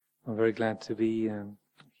I'm very glad to be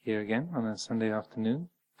here again on a Sunday afternoon,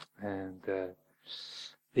 and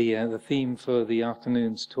the theme for the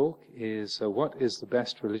afternoon's talk is what is the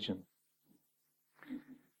best religion?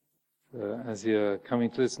 As you're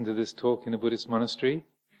coming to listen to this talk in a Buddhist monastery,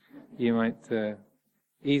 you might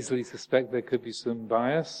easily suspect there could be some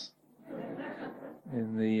bias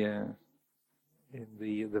in the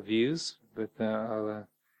views, but I'll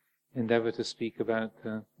endeavor to speak about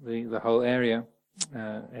the whole area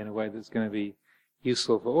in a way that's going to be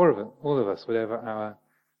useful for all of us, whatever our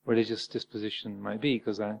religious disposition might be,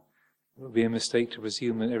 because it would be a mistake to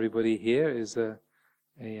presume that everybody here is a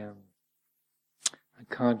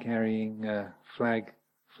card-carrying,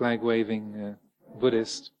 flag-waving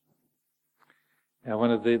Buddhist.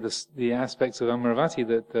 One of the aspects of Amaravati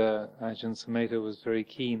that Ajahn Sumedho was very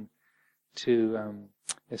keen to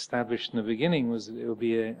establish in the beginning was that it would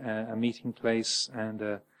be a meeting place and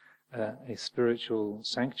a spiritual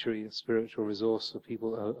sanctuary, a spiritual resource for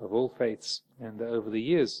people of all faiths. And over the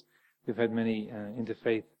years, we've had many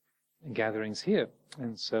interfaith gatherings here.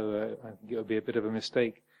 And so I think it would be a bit of a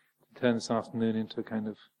mistake to turn this afternoon into a kind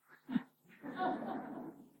of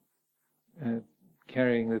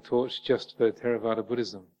carrying the torch just for Theravada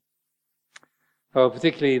Buddhism.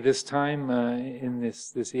 Particularly this time, in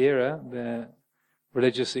this era, the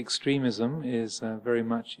religious extremism is very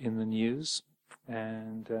much in the news,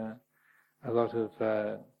 and a lot of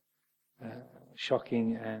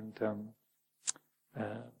shocking and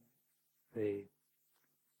the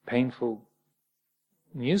painful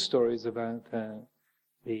news stories about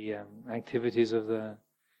the activities of the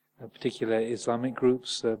particular Islamic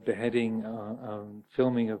groups, beheading,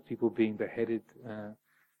 filming of people being beheaded,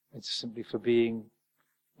 it's simply for being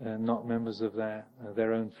not members of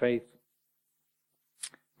their own faith.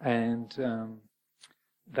 And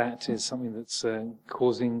that is something that's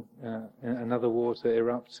causing another war to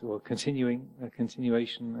erupt, or a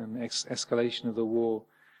continuation and escalation of the war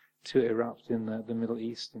to erupt in the Middle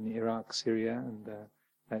East, in Iraq, Syria, and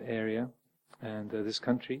that area, and this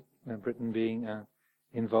country, Britain being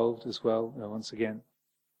involved as well, once again.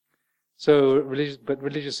 So,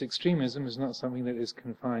 religious extremism is not something that is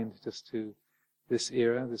confined just to this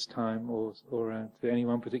era, this time, or to any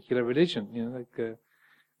one particular religion. You know, like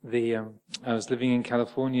I was living in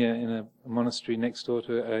California in a monastery next door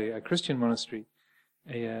to a Christian monastery,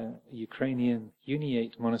 a Ukrainian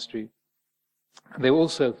Uniate monastery. They were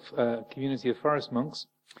also a community of forest monks,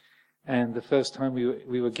 and the first time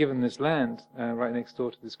we were given this land right next door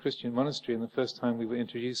to this Christian monastery, and the first time we were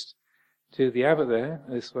introduced to the abbot there,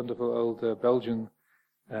 this wonderful old Belgian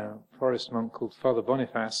forest monk called Father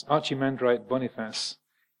Boniface, Archimandrite Boniface.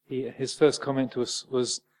 His first comment to us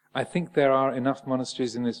was, "I think there are enough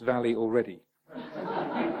monasteries in this valley already."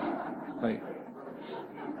 Like,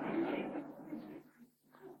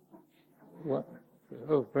 what?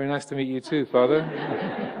 Oh, very nice to meet you too, Father.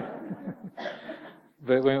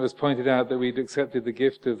 But when it was pointed out that we'd accepted the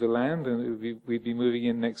gift of the land and we'd be moving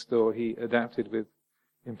in next door, he adapted with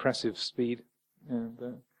impressive speed,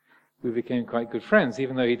 and we became quite good friends,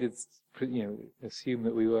 even though he did, assume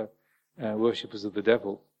that we were worshippers of the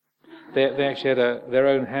devil. They actually had their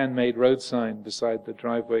own handmade road sign beside the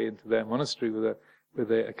driveway into their monastery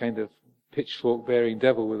with a kind of pitchfork-bearing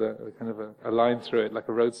devil with a kind of a line through it, like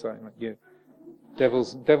a road sign. Like,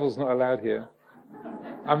 devil's not allowed here.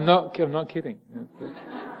 I'm not kidding.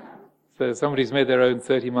 So somebody's made their own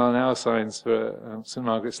 30-mile-an-hour signs for St.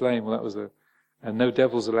 Margaret's Lane. Well, that was a no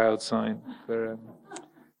devils allowed sign for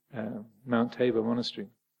Mount Tabor Monastery.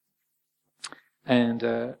 And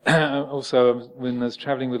also, when I was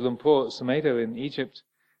traveling with Lumpur Sumedho in Egypt,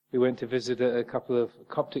 we went to visit a couple of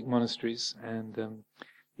Coptic monasteries, and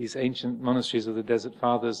these ancient monasteries of the Desert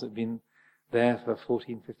Fathers that have been there for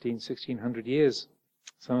 14, 15, 1600 years,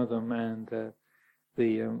 some of them, and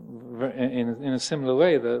in a similar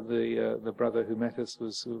way, the brother who met us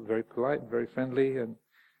was very polite, very friendly,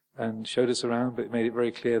 and showed us around, but made it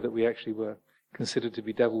very clear that we actually were considered to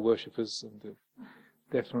be devil worshippers, and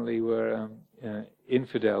definitely were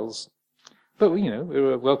infidels. But we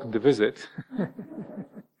were welcome to visit.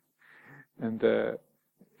 And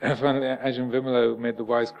finally, Ajahn Vimalo made the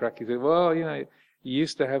wisecrack. He said, "Well, you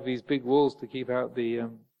used to have these big walls to keep out the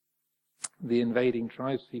invading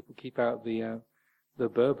tribes people, keep out the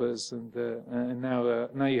Berbers, and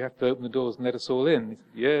now you have to open the doors and let us all in." He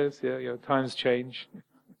said, "Yes, times change."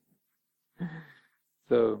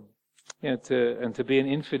 So, to be an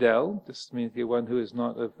infidel just means you're one who is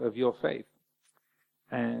not of your faith.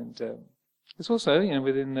 And it's also,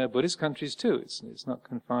 within Buddhist countries too. It's not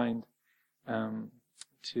confined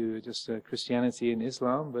to just Christianity and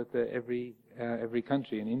Islam, but every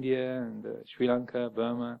country in India and Sri Lanka,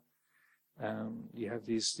 Burma, You have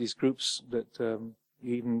these groups that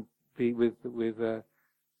even be with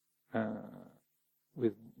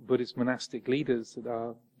Buddhist monastic leaders that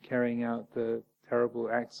are carrying out the terrible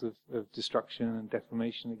acts of destruction and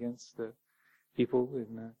defamation against the people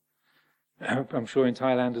in I'm sure in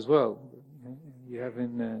Thailand as well. You have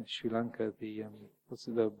in Sri Lanka the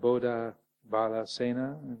Bodha Bala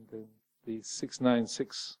Sena and the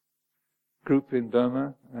 696 group in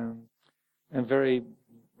Burma, and very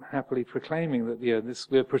happily proclaiming that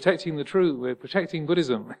we're protecting the truth, we're protecting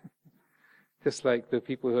Buddhism, just like the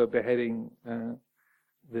people who are beheading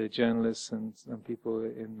the journalists and people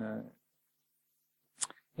in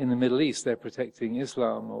the Middle East. They're protecting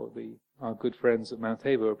Islam, or our good friends at Mount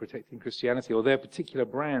Tabor are protecting Christianity, or their particular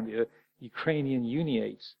brand, Ukrainian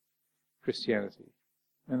Uniate Christianity.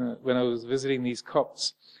 And when I was visiting these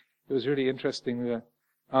Copts, it was really interesting. We were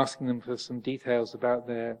asking them for some details about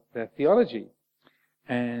their theology.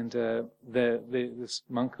 And this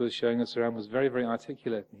monk who was showing us around was very, very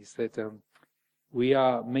articulate. He said, we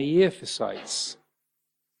are Miaphysites.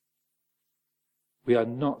 We are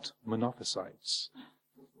not Monophysites.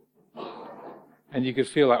 And you could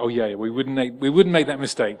feel like, oh yeah, we wouldn't make that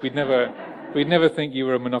mistake. We'd never think you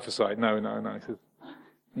were a Monophysite. No. He says,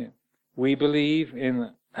 yeah. We believe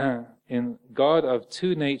in God of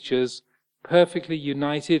two natures, perfectly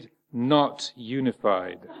united, not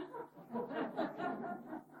unified.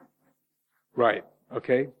 Right.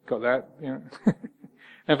 Okay. Got that. Yeah.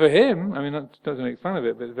 And for him, I mean, not to make fun of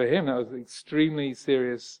it, but for him, that was an extremely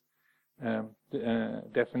serious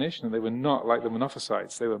definition. They were not like the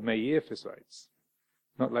Monophysites. They were Miaphysites,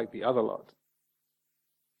 not like the other lot.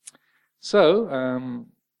 So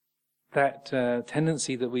that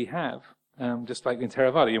tendency that we have, just like in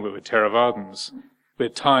Theravada, we're Theravadins. We're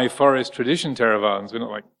Thai forest tradition Theravadins. We're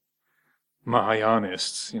not like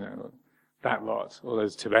Mahayanists, that lot, or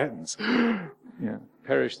those Tibetans.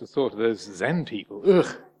 Perish the thought of those Zen people.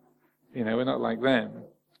 Ugh. We're not like them.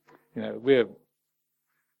 We're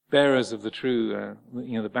bearers of the true,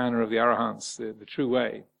 the banner of the Arahants, the true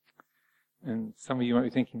way. And some of you might be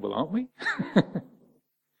thinking, well, aren't we?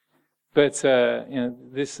 But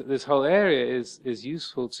this whole area is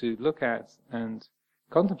useful to look at and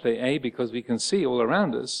contemplate. Because we can see all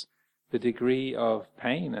around us the degree of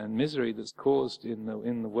pain and misery that's caused in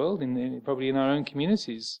the world, probably in our own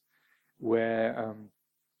communities, where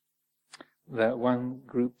that one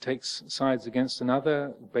group takes sides against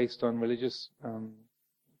another based on religious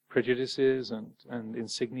prejudices and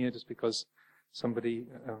insignia, just because somebody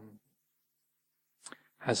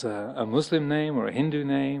has a Muslim name or a Hindu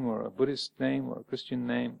name or a Buddhist name or a Christian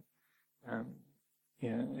name.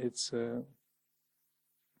 It's a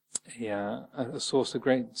source of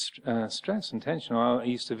great stress and tension. I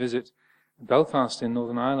used to visit Belfast in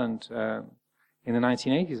Northern Ireland in the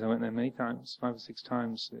 1980s. I went there many times, 5 or 6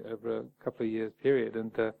 times over a couple of years period.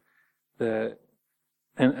 And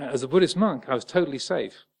as a Buddhist monk, I was totally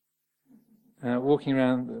safe. Walking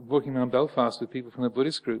around Belfast with people from the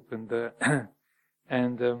Buddhist group,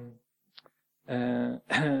 and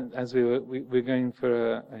as we were going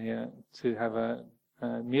for to have a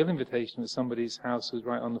meal invitation at somebody's house who's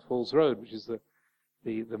right on the Falls Road, which is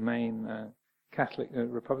the main Catholic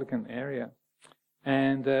Republican area,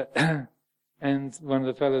 and one of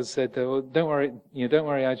the fellows said, "Well, don't worry,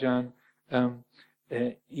 Ajahn.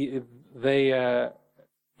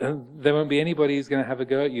 There won't be anybody who's going to have a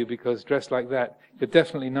go at you, because dressed like that, you're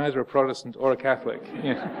definitely neither a Protestant or a Catholic.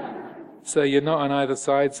 So you're not on either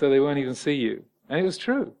side, so they won't even see you." And it was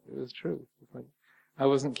true. I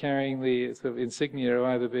wasn't carrying the sort of insignia of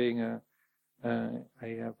either being a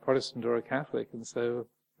Protestant or a Catholic, and so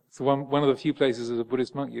it's one of the few places as a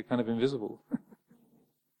Buddhist monk you're kind of invisible.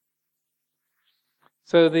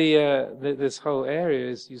 So this whole area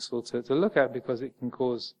is useful to look at, because it can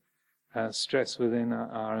cause stress within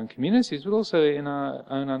our own communities, but also in our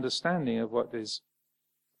own understanding of what is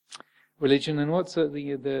religion and what's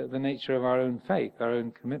the nature of our own faith, our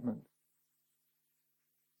own commitment.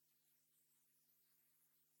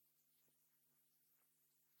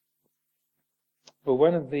 Well,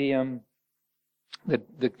 one of the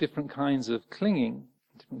different kinds of clinging,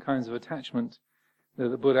 different kinds of attachment,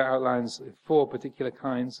 the Buddha outlines 4 particular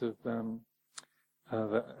kinds of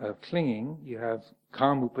clinging. You have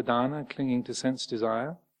kama upadana, clinging to sense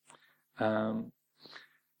desire. The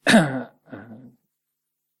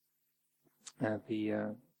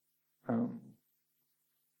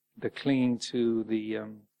clinging to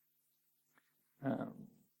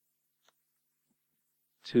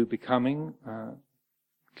to becoming,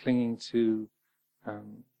 clinging to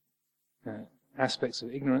aspects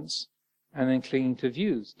of ignorance, and then clinging to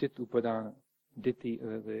views, ditta upadana, ditthi,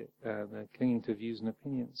 the clinging to views and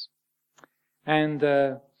opinions. And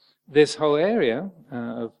this whole area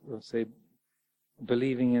of, say,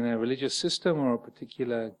 believing in a religious system or a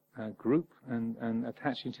particular group and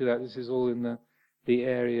attaching to that, this is all in the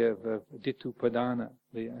area of ditthupadana,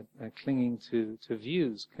 the clinging to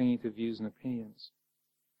views and opinions.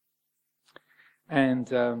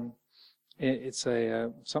 And it's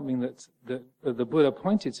something that the Buddha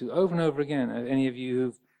pointed to over and over again. Any of you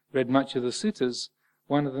who've read much of the suttas,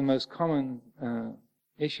 one of the most common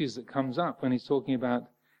issues that comes up when he's talking about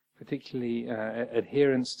particularly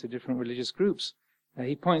adherence to different religious groups,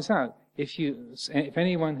 he points out, if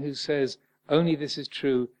anyone who says only this is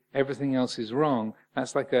true, everything else is wrong,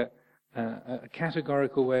 that's like a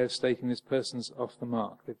categorical way of stating this person's off the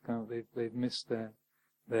mark. They've missed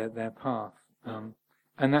their path.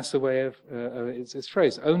 And that's the way of it's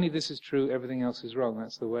phrased. Only this is true, everything else is wrong.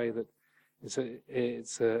 That's the way that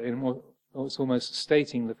it's almost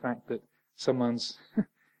stating the fact that someone's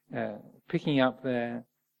picking up their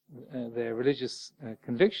religious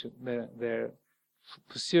conviction. They're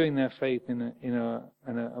pursuing their faith in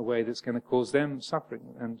a way that's going to cause them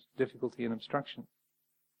suffering and difficulty and obstruction.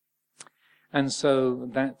 And so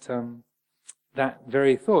that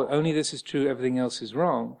very thought, only this is true, everything else is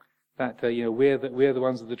wrong. That we're the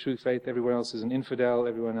ones of the true faith. Everyone else is an infidel.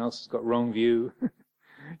 Everyone else has got wrong view.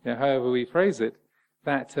 However we phrase it,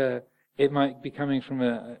 that it might be coming from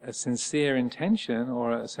a sincere intention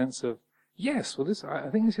or a sense of yes. Well, I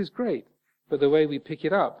think this is great, but the way we pick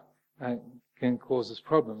it up can cause us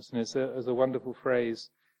problems. And it's a wonderful phrase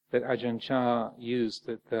that Ajahn Chah used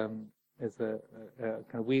that kind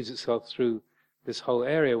of weaves itself through this whole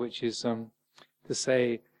area, which is to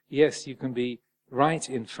say yes, you can be right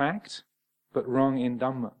in fact, but wrong in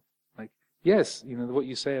Dhamma. Like, yes, what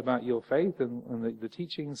you say about your faith and the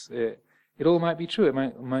teachings, it all might be true, it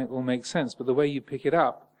might all make sense, but the way you pick it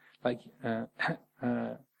up, like,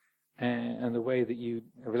 and the way that you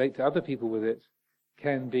relate to other people with it,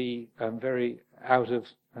 can be very out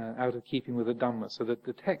of keeping with the Dhamma. So that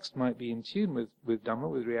the text might be in tune with Dhamma,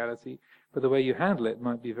 with reality, but the way you handle it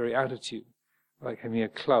might be very out of tune. Like having a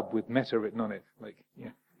club with metta written on it, like,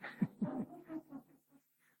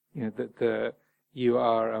 that you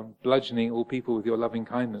are bludgeoning all people with your loving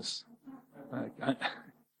kindness.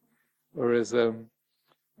 Whereas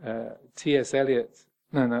T.S. Eliot,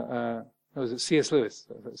 was it C.S. Lewis?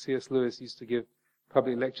 C.S. Lewis used to give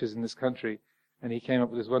public lectures in this country, and he came up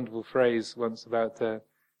with this wonderful phrase once about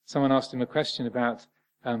someone asked him a question about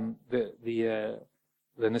the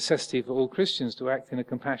necessity for all Christians to act in a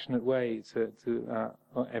compassionate way to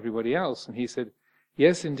everybody else, and he said,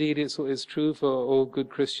 yes, indeed, it's true for all good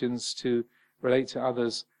Christians to relate to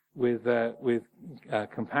others with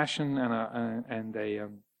compassion and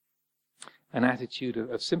an attitude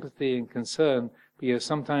of sympathy and concern. But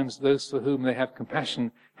sometimes those for whom they have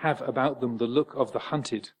compassion have about them the look of the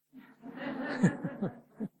hunted.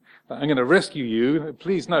 I'm going to rescue you.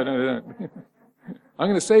 Please, no, don't. I'm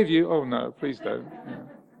going to save you. Oh no, please don't.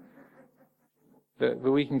 But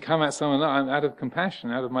we can come at someone out of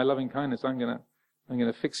compassion, out of my loving kindness. I'm going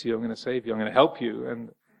to fix you, I'm going to save you, I'm going to help you.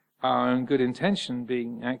 And our own good intention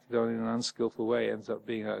being acted on in an unskillful way ends up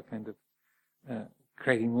being a kind of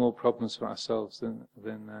creating more problems for ourselves than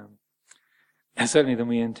certainly than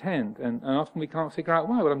we intend. And often we can't figure out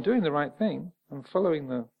why. Well, I'm doing the right thing. I'm following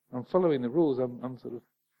the rules. I'm sort of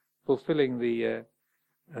fulfilling the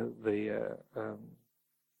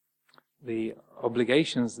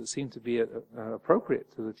obligations that seem to be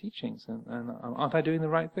appropriate to the teachings. And aren't I doing the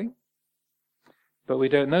right thing? But we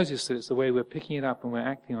don't notice that it's the way we're picking it up and we're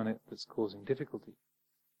acting on it that's causing difficulty.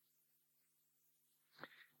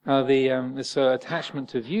 This attachment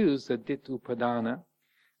to views, the ditthupadana,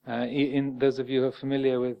 in those of you who are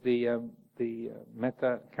familiar with the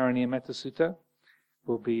Karaniya Metta Sutta,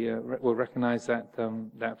 will recognize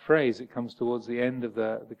that phrase. It comes towards the end of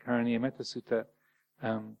the Karaniya Metta Sutta,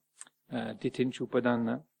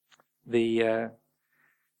 dittinchupadana.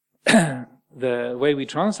 The way we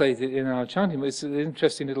translate it in our chanting, it's an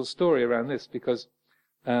interesting little story around this, because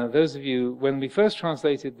those of you, when we first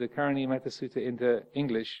translated the Karaniya Metta Sutta into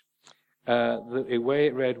English, the way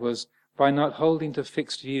it read was, by not holding to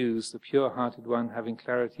fixed views, the pure-hearted one, having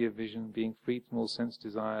clarity of vision, being free from all sense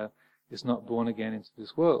desire, is not born again into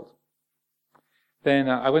this world. Then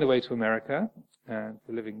I went away to America, to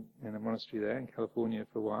living in a monastery there in California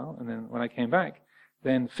for a while, and then when I came back,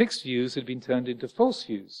 then fixed views had been turned into false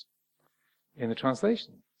views in the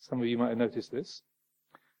translation. Some of you might have noticed this.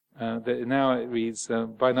 That now it reads,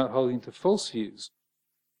 by not holding to false views.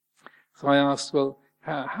 So I asked, well,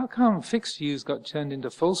 how come fixed views got turned into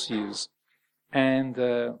false views? And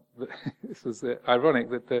this was ironic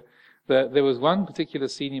that there was one particular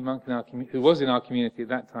senior monk in our who was in our community at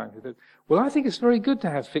that time who said, "Well, I think it's very good to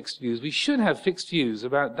have fixed views. We should have fixed views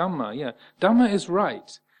about Dhamma. Yeah, Dhamma is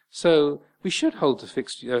right, so we should hold to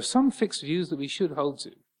fixed views. There are some fixed views that we should hold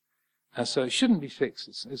to, so it shouldn't be fixed.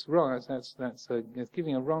 It's wrong. That's it's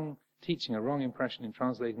giving a wrong teaching, a wrong impression in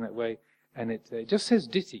translating that way. And it just says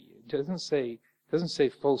ditthi. It doesn't say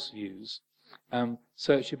false views.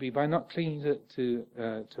 So it should be by not clinging to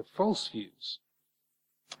false views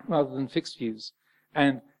rather than fixed views.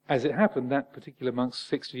 And as it happened, that particular monk's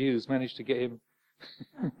fixed views managed to get him.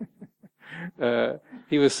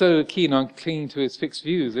 He was so keen on clinging to his fixed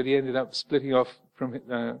views that he ended up splitting off from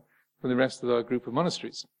the rest of our group of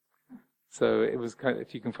monasteries. So it was kind of,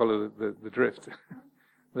 if you can follow the drift,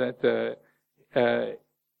 that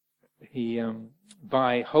he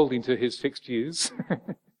by holding to his fixed views,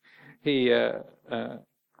 he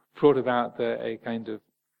brought about a kind of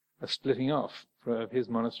a splitting off of his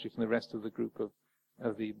monastery from the rest of the group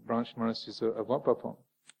of the branch monasteries of Wat Pah Pong,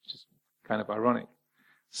 which is kind of ironic.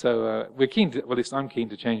 So we're keen to, well, at least I'm keen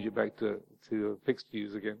to change it back to fixed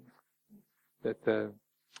views again. That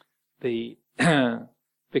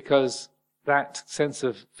because that sense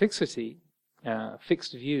of fixity,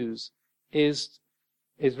 fixed views, is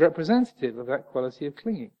representative of that quality of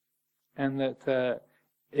clinging, and that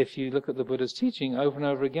if you look at the Buddha's teaching over and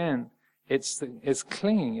over again, it's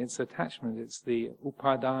clinging, it's attachment, it's the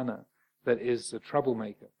upadana that is the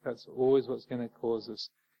troublemaker. That's always what's going to cause us.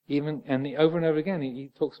 Over and over again,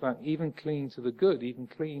 he talks about even clinging to the good, even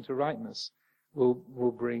clinging to rightness,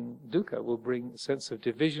 will bring dukkha, will bring a sense of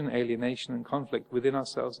division, alienation, and conflict within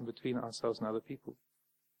ourselves and between ourselves and other people.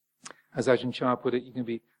 As Ajahn Chah put it, you can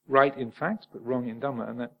be right in fact, but wrong in Dhamma.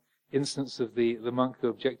 And that instance of the monk who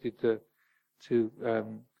objected to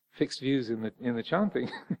fixed views in the chanting,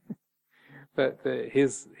 but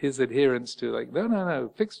his adherence to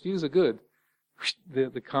no, fixed views are good.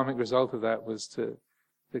 The karmic result of that was to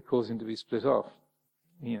cause him to be split off.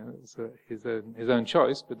 It's his own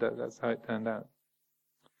choice, but that's how it turned out.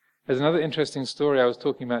 There's another interesting story I was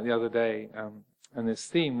talking about the other day, and this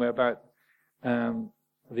theme where about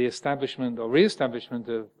the establishment or re-establishment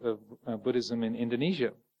of Buddhism in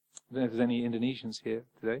Indonesia. I don't know if there's any Indonesians here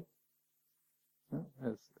today. No,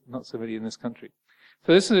 there's not so many in this country.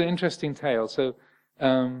 So this is an interesting tale. So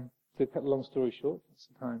to cut a long story short, what's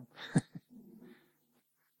the time?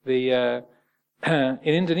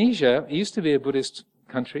 In Indonesia, it used to be a Buddhist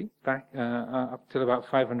country back up till about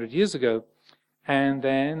 500 years ago. And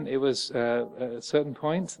then it was, at a certain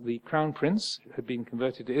point, the crown prince had been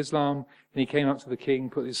converted to Islam, and he came up to the king,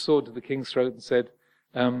 put his sword to the king's throat and said,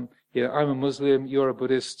 I'm a Muslim, you're a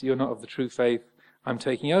Buddhist, you're not of the true faith, I'm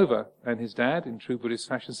taking over. And his dad, in true Buddhist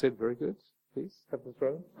fashion, said, very good, please, have the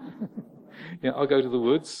throne. I'll go to the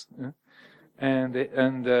woods. And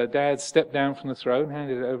Dad stepped down from the throne,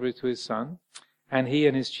 handed it over to his son, and he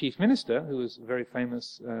and his chief minister, who was very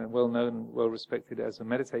famous, well-known, well-respected as a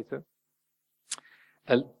meditator,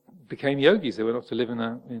 became yogis. They went off to live in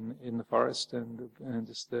the forest and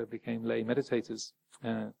just became lay meditators.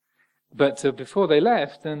 But before they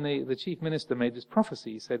left, then the chief minister made this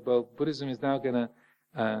prophecy. He said, well, Buddhism is now going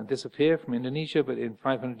to disappear from Indonesia, but in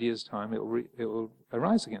 500 years' time it will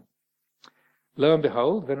arise again. Lo and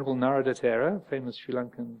behold, Venerable Narada Thera, famous Sri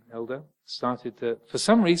Lankan elder, started to, for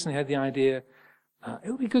some reason he had the idea, it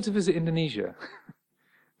would be good to visit Indonesia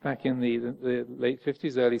back in the late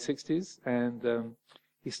 50s, early 60s, and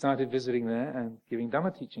he started visiting there and giving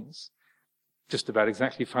Dhamma teachings just about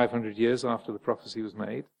exactly 500 years after the prophecy was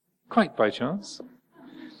made, quite by chance.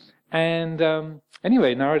 And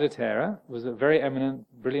anyway, Narada Thera was a very eminent,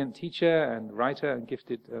 brilliant teacher and writer and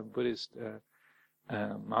gifted Buddhist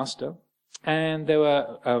master. And there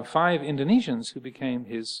were 5 Indonesians who became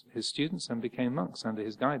his students and became monks under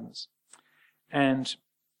his guidance. And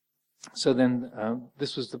so then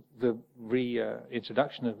this was the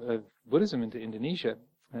reintroduction of Buddhism into Indonesia.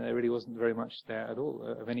 There really wasn't very much there at all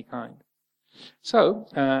of any kind. So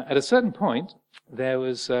at a certain point, there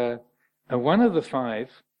was one of the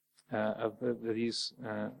 5 of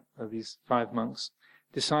these 5 monks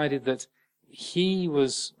decided that he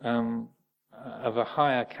was of a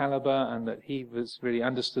higher caliber and that he was really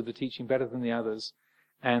understood the teaching better than the others,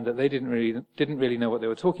 and that they didn't really know what they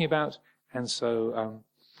were talking about, and so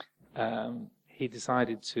he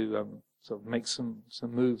decided to sort of make some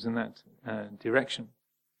moves in that direction.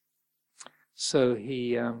 So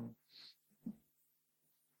he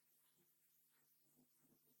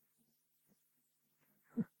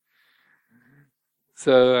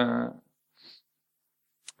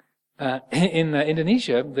in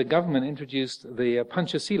Indonesia, the government introduced the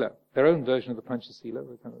Panchasila, their own version of the Panchasila,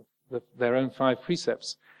 their own 5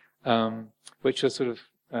 precepts, which are sort of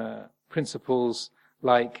principles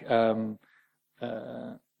like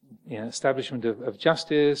establishment of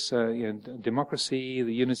justice, democracy,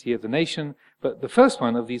 the unity of the nation. But the first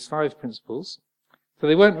one of these 5 principles, so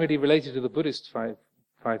they weren't really related to the Buddhist five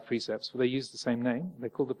precepts, but they used the same name. They're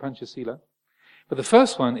called the Panchasila. But the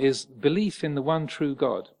first one is belief in the one true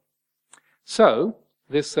God. So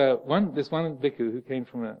this one bhikkhu who came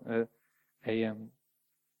from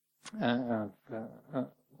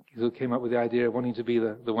who came up with the idea of wanting to be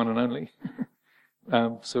the one and only,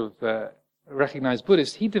 recognized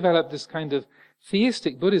Buddhist, he developed this kind of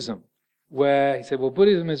theistic Buddhism, where he said, well,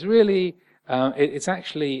 Buddhism is really, it's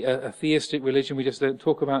actually a theistic religion. We just don't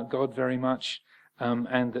talk about God very much,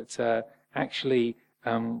 and that actually,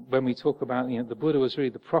 when we talk about, the Buddha was really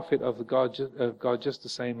the prophet of God, just the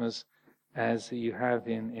same as you have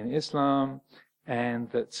in Islam, and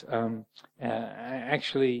that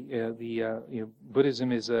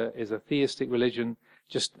Buddhism is a theistic religion,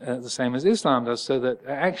 just the same as Islam does. So that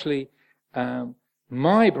actually,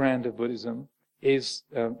 my brand of Buddhism is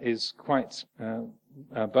quite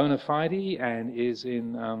bona fide and is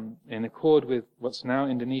in accord with what's now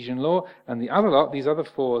Indonesian law. And the other lot, these other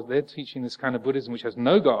 4, they're teaching this kind of Buddhism which has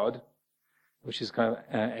no God, which is kind of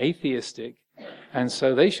atheistic, and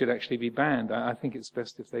so they should actually be banned. I think it's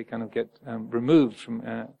best if they kind of get removed from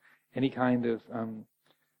any kind of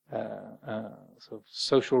sort of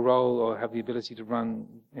social role or have the ability to run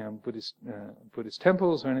Buddhist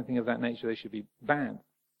temples or anything of that nature. They should be banned.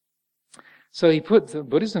 So he put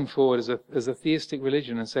Buddhism forward as a theistic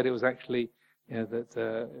religion and said it was actually that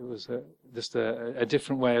it was just a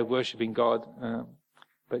different way of worshipping God,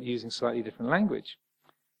 but using slightly different language.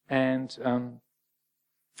 And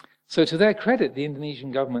so to their credit, the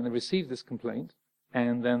Indonesian government received this complaint,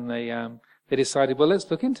 and then they decided, well, let's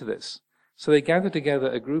look into this. So they gathered together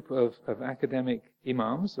a group of academic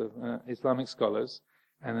imams, of Islamic scholars,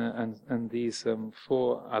 and these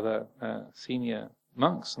 4 other senior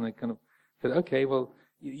monks, and they kind of said, okay, well,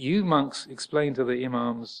 you monks explain to the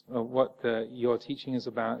imams what your teaching is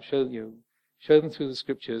about, show them through the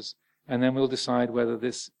scriptures, and then we'll decide whether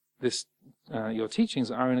your teachings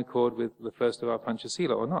are in accord with the first of our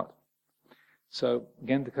Panchasila or not. So,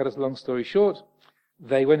 again, to cut a long story short,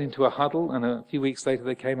 they went into a huddle, and a few weeks later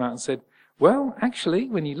they came out and said, well, actually,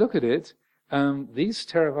 when you look at it, these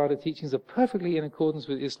Theravada teachings are perfectly in accordance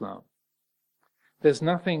with Islam. There's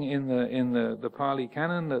nothing in the Pali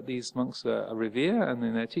canon that these monks revere, and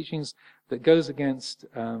in their teachings that goes against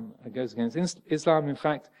Islam. In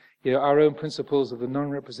fact, our own principles of the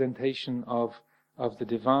non-representation of the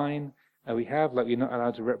divine we have, like we're not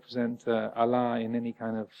allowed to represent Allah in any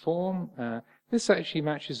kind of form. This actually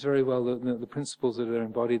matches very well the principles that are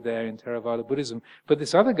embodied there in Theravada Buddhism. But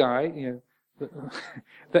this other guy,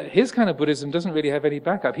 that his kind of Buddhism doesn't really have any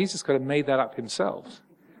backup. He's just kind of made that up himself.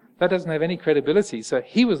 That doesn't have any credibility. So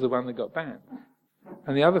he was the one that got banned,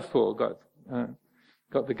 and the other 4 got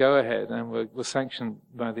the go-ahead and were sanctioned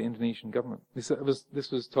by the Indonesian government. This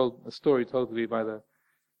was a story told to me by the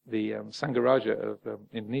Sangharaja of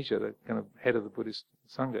Indonesia, the kind of head of the Buddhist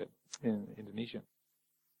Sangha in Indonesia.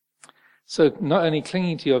 So not only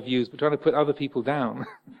clinging to your views, but trying to put other people down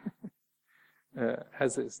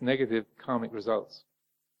has its negative karmic results.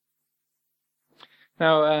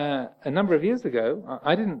 Now, a number of years ago,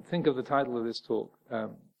 I didn't think of the title of this talk.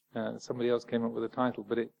 Somebody else came up with a title,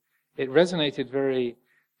 but it resonated very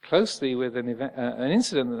closely with an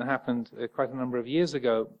incident that happened quite a number of years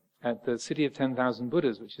ago at the City of 10,000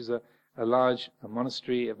 Buddhas, which is a large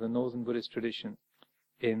monastery of the Northern Buddhist tradition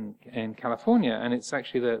in California. And it's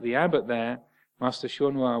actually the abbot there, Master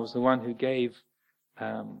Shonwa, was the one who gave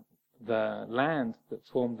the land that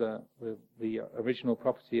formed the original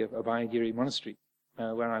property of Abhayagiri Monastery,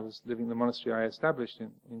 where I was living, the monastery I established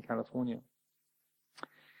in California.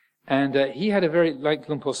 And he had like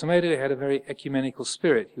Luang Por Sumedho, he had a very ecumenical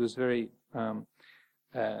spirit. He was very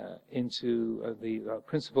into the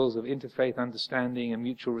principles of interfaith understanding and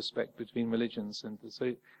mutual respect between religions,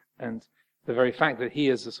 and the very fact that he,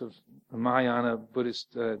 as a sort of Mahayana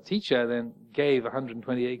Buddhist teacher, then gave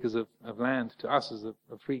 120 acres of land to us as a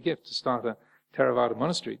free gift to start a Theravada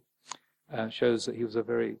monastery, shows that he was a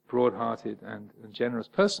very broad-hearted and generous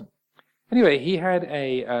person. Anyway, he had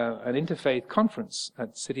an interfaith conference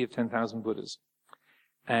at the City of 10,000 Buddhas,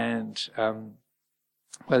 and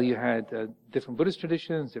you had different Buddhist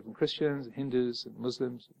traditions, different Christians, Hindus, and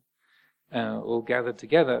Muslims, all gathered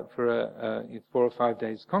together for a 4 or 5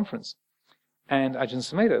 days conference. And Ajahn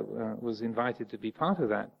Sumedho was invited to be part of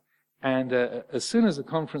that. And as soon as the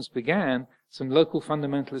conference began, some local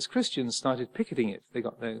fundamentalist Christians started picketing it. They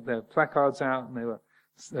got their placards out, and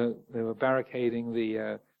they were barricading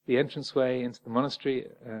the entranceway into the monastery.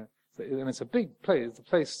 And it's a big place. The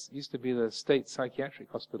place used to be the state psychiatric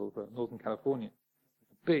hospital for Northern California.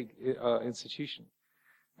 A big institution,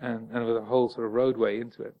 and with a whole sort of roadway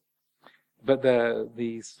into it. But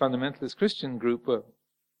these fundamentalist Christian group were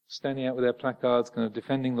standing out with their placards, kind of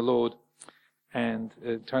defending the Lord, and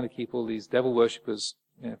trying to keep all these devil worshippers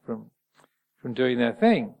from doing their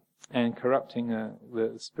thing and corrupting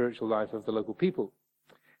the spiritual life of the local people.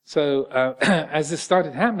 So as this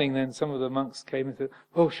started happening, then some of the monks came and said,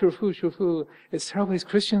 "Oh, Shufu, it's terrible. These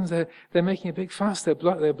Christians, they're making a big fuss. They're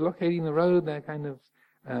blockading the road. They're kind of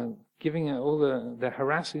they're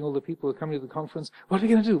harassing all the people who are coming to the conference. What are we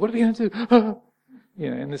going to do? What are we going to do?"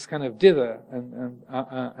 In this kind of dither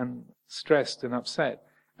and stressed and upset.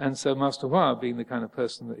 And so Master Hua, being the kind of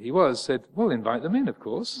person that he was, said, "Well, invite them in, of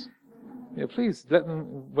course. Please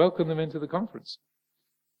welcome them into the conference."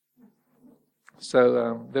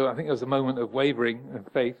 So I think there was a moment of wavering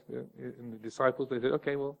of faith in the disciples. They said,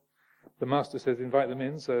 "Okay, well, the Master says invite them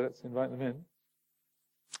in, so let's invite them in."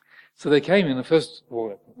 So they came in, and first of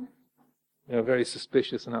all, they were very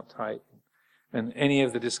suspicious and uptight. And any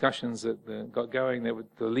of the discussions that got going, they'll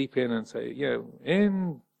leap in and say,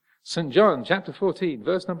 in St. John, chapter 14,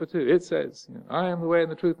 verse number 2, it says, "I am the way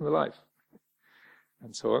and the truth and the life,"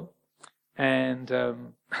 and so on. And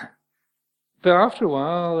but after a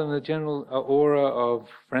while, in the general aura of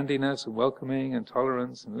friendliness and welcoming and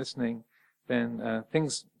tolerance and listening, then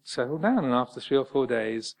things settled down. And after 3 or 4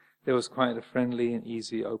 days, there was quite a friendly and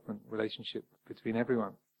easy, open relationship between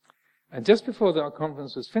everyone. And just before our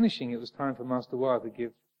conference was finishing, it was time for Master Hua to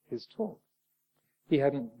give his talk. He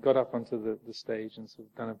hadn't got up onto the stage and sort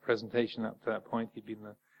of done a presentation up to that point. He'd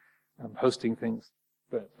been hosting things,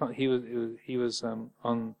 but he was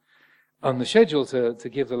on the schedule to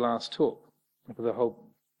give the last talk for the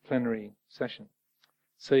whole plenary session.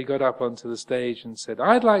 So he got up onto the stage and said,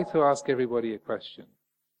 "I'd like to ask everybody a question.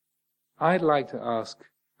 I'd like to ask,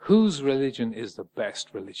 whose religion is the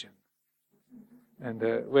best religion?" And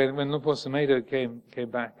when Luang Por Sumedho came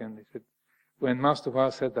back, and he said, when Master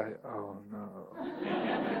Hua said that, oh no.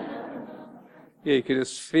 You could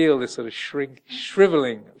just feel this sort of shrinking.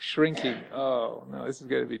 Oh no, this is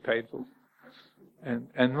going to be painful.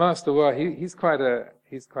 And Master Hua, he's quite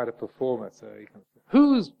a performer, so he can say,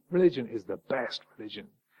 "Whose religion is the best religion?"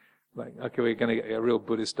 Like, okay, we're going to get a real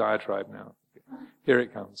Buddhist diatribe now. Here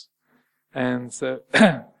it comes. And so,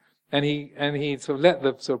 and he sort of let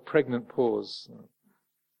the sort of pregnant pause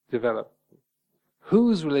develop.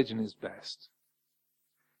 Whose religion is best?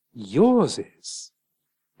 Yours is.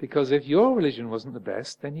 Because if your religion wasn't the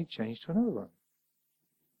best, then you changed to another one.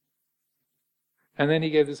 And then he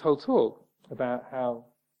gave this whole talk about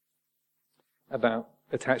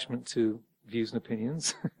attachment to views and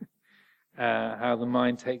opinions, how the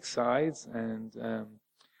mind takes sides and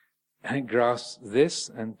it grasps this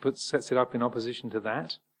and sets it up in opposition to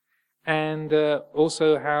that, and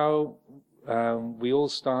also how we all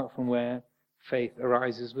start from where faith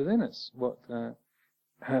arises within us. What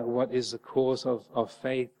is the cause of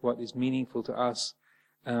faith? What is meaningful to us?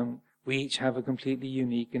 We each have a completely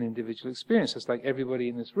unique and individual experience. It's like everybody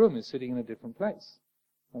in this room is sitting in a different place.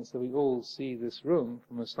 And so we all see this room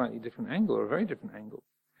from a slightly different angle, or a very different angle.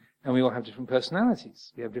 And we all have different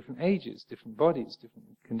personalities. We have different ages, different bodies,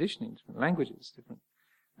 different conditioning, different languages, different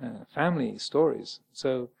family stories.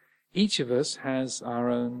 So each of us has our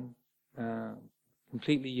own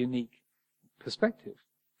completely unique perspective.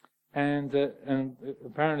 And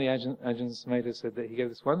apparently Ajahn Sumedho said that he gave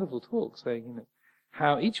this wonderful talk saying,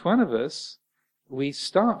 how each one of us, we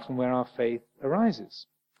start from where our faith arises.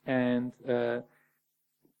 And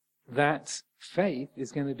that faith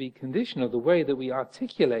is going to be conditional. The way that we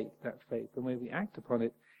articulate that faith, the way we act upon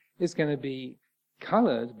it, is going to be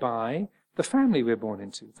colored by the family we're born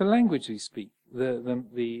into, the language we speak, the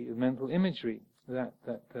mental imagery that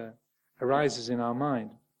arises in our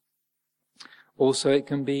mind. Also, it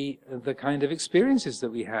can be the kind of experiences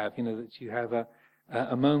that we have, that you have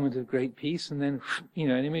a moment of great peace, and then,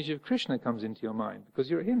 an image of Krishna comes into your mind because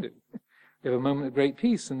you're a Hindu. You have a moment of great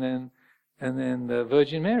peace, and then the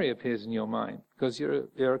Virgin Mary appears in your mind because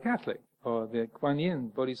you're a Catholic, or the Kuan Yin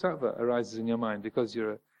Bodhisattva arises in your mind because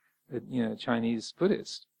you're a Chinese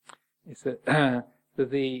Buddhist. It's that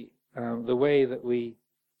the way that we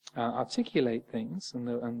articulate things and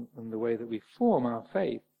the way that we form our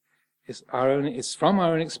faith is our own. It's from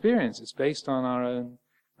our own experience. It's based on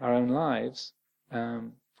our own lives,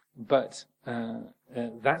 but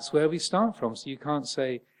that's where we start from. So you can't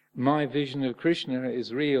say, my vision of Krishna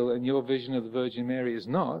is real and your vision of the Virgin Mary is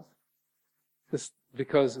not, just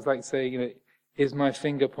because it's like saying, is my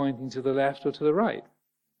finger pointing to the left or to the right?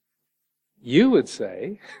 You would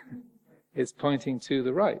say it's pointing to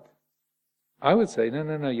the right. I would say,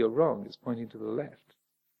 no, you're wrong. It's pointing to the left.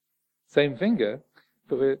 Same finger,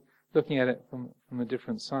 but we're looking at it from a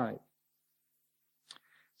different side.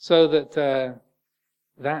 So that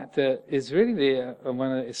is really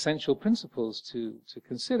one of the essential principles to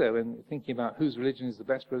consider when thinking about whose religion is the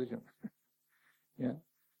best religion. Yeah,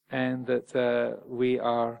 and that we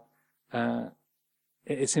are.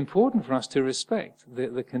 It's important for us to respect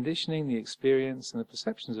the conditioning, the experience, and the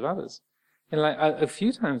perceptions of others. And like a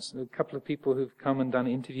few times, a couple of people who've come and done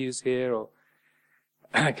interviews here, or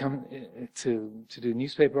come to do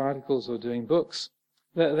newspaper articles or doing books,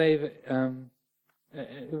 that they've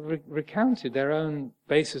recounted their own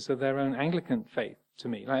basis of their own Anglican faith to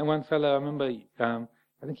me. Like one fellow, I remember, I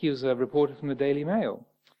think he was a reporter from the Daily Mail,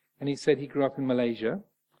 and he said he grew up in Malaysia,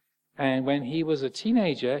 and when he was a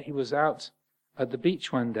teenager, he was out at the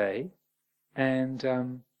beach one day, and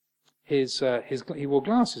he wore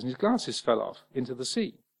glasses, and his glasses fell off into the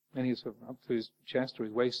sea, and he was sort of up to his chest or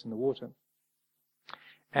his waist in the water,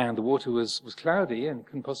 and the water was cloudy and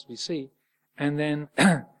couldn't possibly see, and then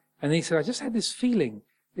and he said, I just had this feeling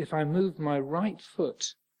if I moved my right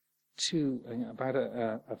foot to about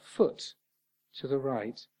a foot to the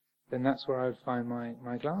right, then that's where I would find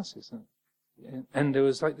my glasses, and there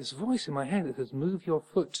was like this voice in my head that says, move your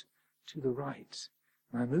foot to the right.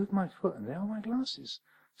 And I moved my foot, and there were my glasses.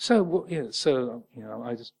 So,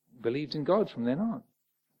 I just believed in God from then on.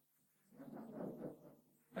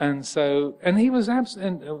 And he was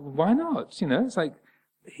absent. Why not? It's like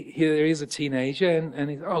here he is, a teenager, and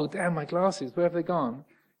he's, oh damn, my glasses, where have they gone?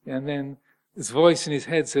 And then this voice in his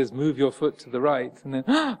head says, move your foot to the right, and then,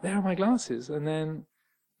 there are my glasses, and then,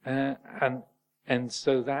 and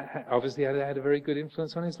so that obviously had a very good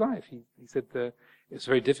influence on his life. He said it's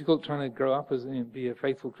very difficult trying to grow up as be a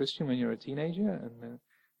faithful Christian when you're a teenager,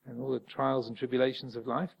 and all the trials and tribulations of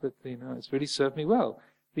life. But it's really served me well.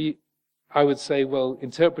 I would say, well,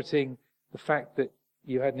 interpreting the fact that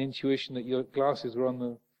you had an intuition that your glasses were on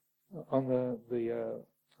the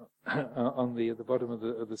bottom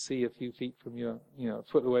of the sea, a few feet from your, a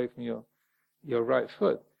foot away from your right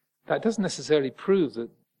foot, that doesn't necessarily prove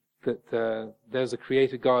that there's a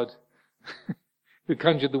creator God who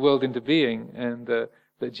conjured the world into being, and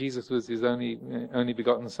that Jesus was his only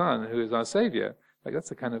begotten Son, who is our Savior. Like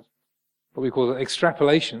that's a kind of what we call an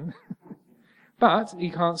extrapolation. But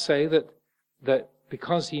you can't say that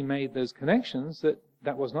because he made those connections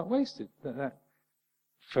that was not wasted. That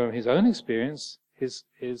from his own experience, his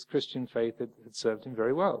Christian faith had served him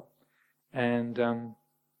very well. And there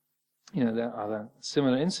are other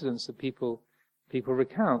similar incidents that people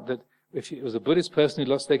recount, that if it was a Buddhist person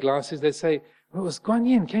who lost their glasses, they'd say, well, it was Guan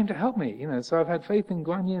Yin came to help me, so I've had faith in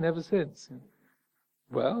Guan Yin ever since.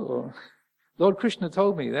 Well, or, Lord Krishna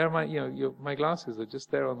told me, there are my glasses are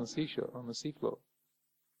just there on the seashore, on the seafloor.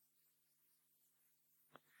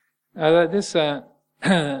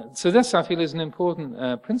 So this I feel is an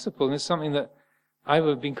important principle, and it's something that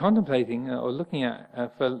I've been contemplating or looking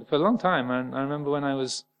at for a long time. And I remember when I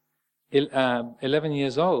was 11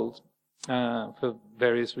 years old, for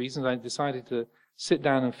various reasons, I decided to sit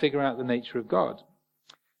down and figure out the nature of God.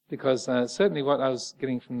 Because certainly what I was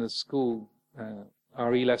getting from the school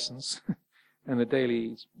RE lessons and the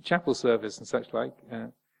daily chapel service and such like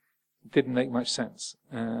didn't make much sense.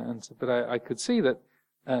 But I could see that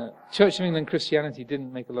Church of England Christianity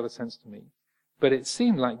didn't make a lot of sense to me. But it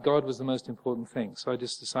seemed like God was the most important thing. So I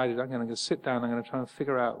just decided I'm going to sit down, I'm going to try and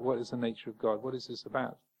figure out what is the nature of God, what is this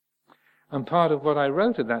about. And part of what I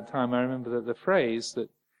wrote at that time, I remember that the phrase that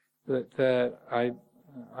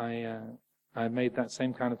I made that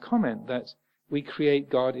same kind of comment, that we create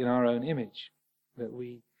God in our own image, that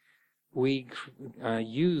we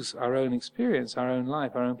use our own experience, our own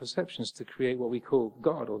life, our own perceptions to create what we call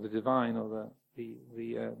God or the divine or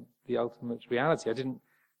the ultimate reality. I didn't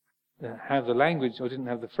have the language or didn't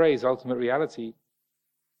have the phrase ultimate reality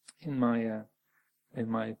in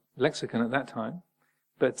my lexicon at that time.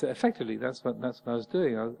 But effectively, that's what I was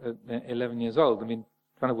doing. I was 11 years old. I've been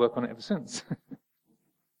trying to work on it ever since.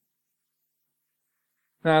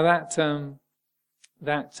 Now that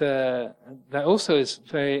also is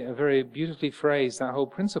a very beautifully phrased. That whole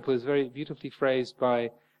principle is very beautifully phrased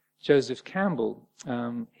by Joseph Campbell.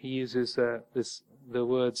 He uses the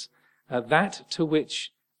words that to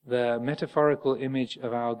which the metaphorical image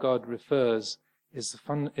of our God refers is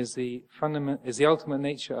the ultimate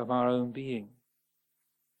nature of our own being.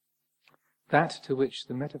 That to which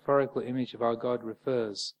the metaphorical image of our God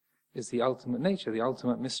refers is the ultimate nature, the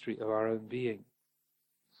ultimate mystery of our own being.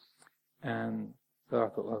 And so I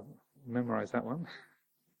thought, well, memorize that one.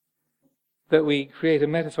 That we create a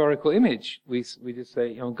metaphorical image. We just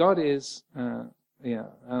say, God is, an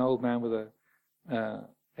old man with a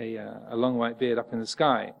long white beard up in the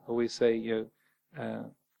sky. Or we say,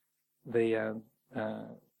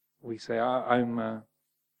 we say, I'm a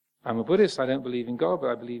Buddhist. I don't believe in God, but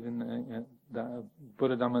I believe in the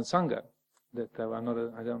Buddha, Dhamma, and Sangha. That I'm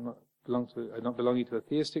not belonging to a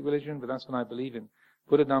theistic religion, but that's what I believe in: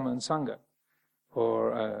 Buddha, Dhamma, and Sangha.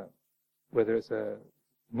 Or whether it's a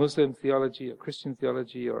Muslim theology, or Christian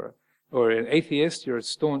theology, or an atheist, you're a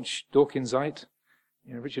staunch Dawkinsite.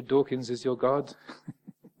 Richard Dawkins is your God.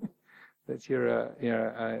 That you're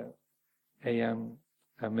a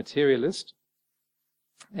materialist.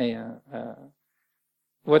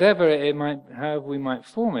 Whatever it might, however we might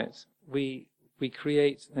form it, we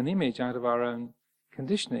create an image out of our own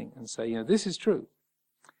conditioning and say, this is true.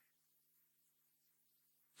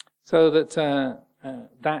 So that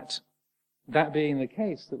that being the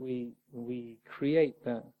case, that we create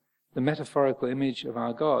the metaphorical image of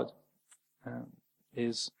our God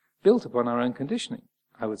is built upon our own conditioning,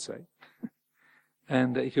 I would say.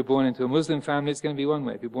 And if you're born into a Muslim family, it's going to be one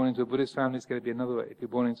way. If you're born into a Buddhist family, it's going to be another way. If you're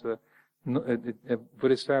born into a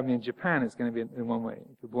Buddhist family in Japan, it's going to be in one way.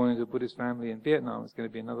 If you're born into a Buddhist family in Vietnam, it's going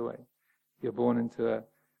to be another way. If you're born into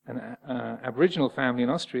an Aboriginal family in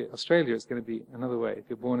Australia, it's going to be another way. If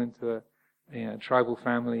you're born into a tribal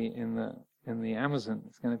family in the Amazon,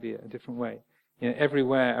 it's going to be a different way.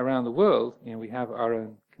 Everywhere around the world, we have our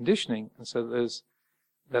own conditioning, and so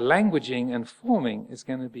the languaging and forming is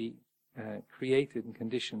going to be created and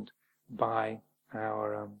conditioned by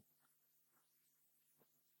our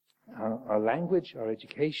language, our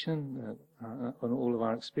education, and all of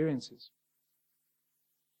our experiences.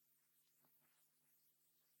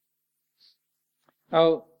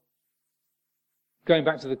 Now, going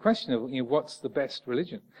back to the question of what's the best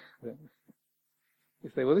religion? You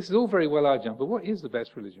say, well, this is all very well, Ajahn, but what is the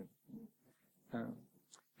best religion?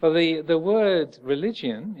 Well, the word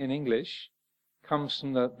religion in English comes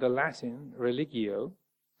from the Latin religio,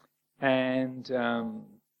 and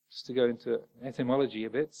just to go into etymology a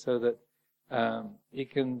bit, so that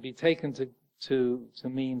it can be taken to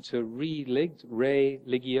mean to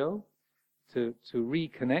religio, to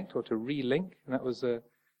reconnect or to relink. And that was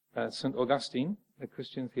St. Augustine, a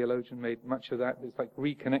Christian theologian, made much of that. It's like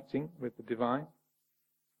reconnecting with the divine,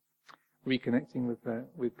 reconnecting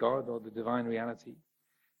with God or the divine reality.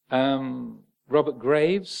 Robert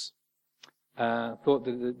Graves thought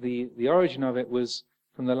that the origin of it was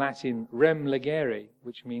from the Latin rem legere,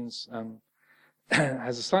 which means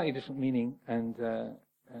has a slightly different meaning, and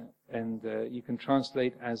you can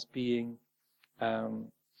translate as being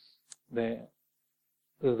the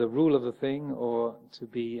rule of the thing, or to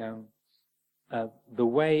be the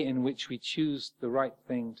way in which we choose the right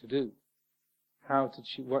thing to do.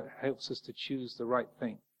 What helps us to choose the right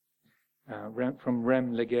thing. From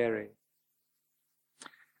rem legere.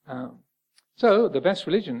 So the best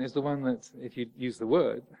religion is the one that, if you use the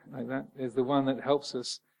word like that, is the one that helps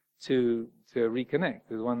us to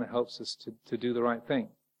reconnect, is the one that helps us to do the right thing,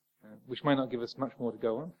 which might not give us much more to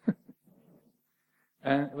go on.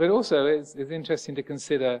 But also it's interesting to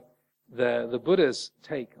consider the Buddha's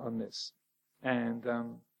take on this, and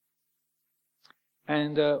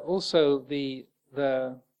also the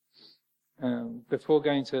before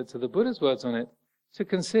going to the Buddha's words on it, to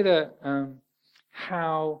consider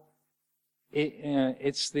how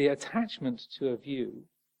it's the attachment to a view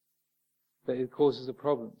that it causes the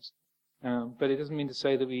problems. But it doesn't mean to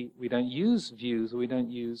say that we don't use views, or we don't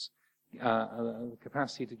use the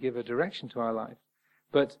capacity to give a direction to our life.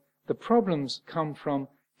 But the problems come from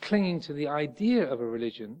clinging to the idea of a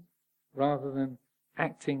religion rather than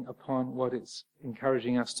acting upon what it's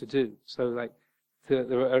encouraging us to do. So like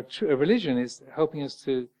a religion is helping us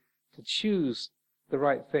to choose the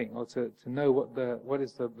right thing, or to know what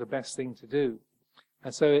is the best thing to do.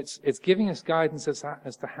 And so it's giving us guidance as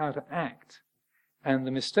to how to act. And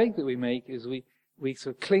the mistake that we make is we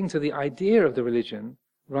sort of cling to the idea of the religion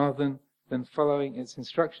rather than following its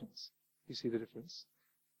instructions. You see the difference?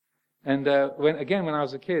 And when I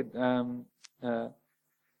was a kid,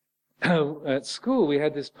 at school we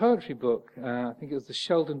had this poetry book. I think it was the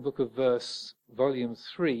Sheldon Book of Verse, Volume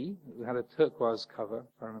 3. It had a turquoise cover,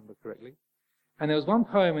 if I remember correctly. And there was one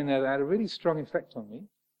poem in there that had a really strong effect on me.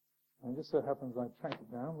 And it just so happens I tracked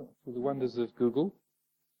it down through the wonders of Google.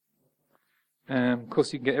 Of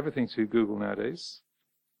course, you can get everything through Google nowadays.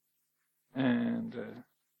 And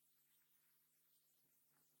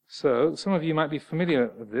So, some of you might be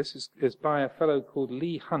familiar with this. It's by a fellow called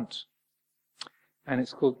Leigh Hunt, and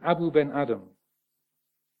it's called Abu Ben Adam.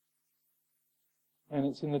 And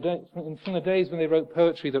it's from the days when they wrote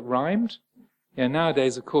poetry that rhymed. Yeah,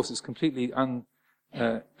 nowadays, of course, it's completely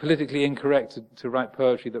politically incorrect to write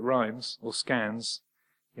poetry that rhymes or scans.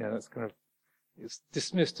 Yeah, that's it's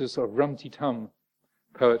dismissed as sort of rum-ti-tum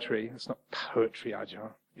poetry. It's not poetry,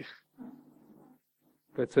 Ajahn.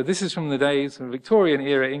 But this is from the days of Victorian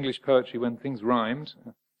era English poetry when things rhymed.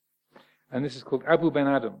 And this is called Abu Ben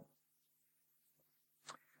Adam.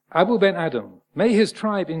 Abu Ben Adam, may his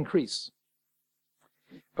tribe increase,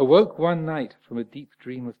 awoke one night from a deep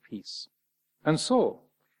dream of peace, and saw,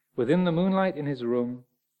 within the moonlight in his room,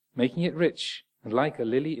 making it rich and like a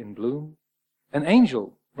lily in bloom, an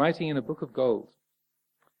angel writing in a book of gold.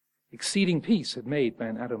 Exceeding peace had made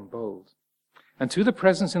Ben Adam bold. And to the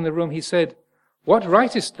presence in the room he said, what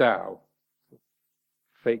writest thou?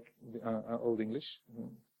 Fake Old English,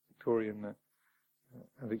 Victorian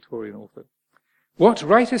author. What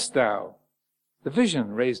writest thou? The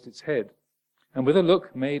vision raised its head, and with a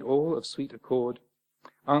look made all of sweet accord,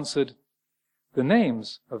 answered, the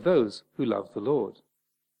names of those who love the Lord.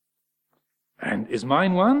 And is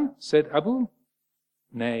mine one? Said Abu.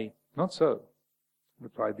 Nay, not so,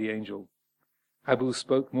 replied the angel. Abu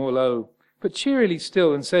spoke more low, but cheerily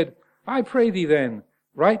still, and said, I pray thee then,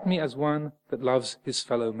 write me as one that loves his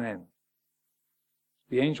fellow men.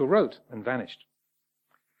 The angel wrote and vanished.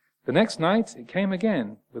 The next night it came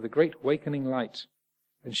again with a great wakening light,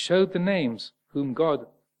 and showed the names whom love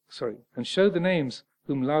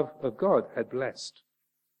of God had blessed.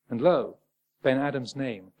 And lo, Ben Adam's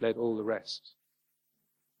name led all the rest.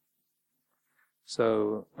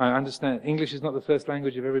 So I understand English is not the first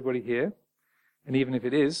language of everybody here, and even if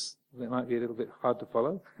it is, it might be a little bit hard to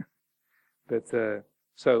follow. But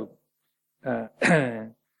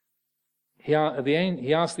he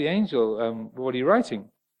asked the angel, what are you writing?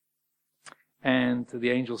 And the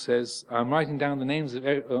angel says, I'm writing down the names of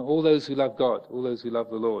all those who love God, all those who love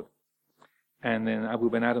the Lord. And then Abu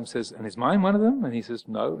Ben Adam says, and is mine one of them? And he says,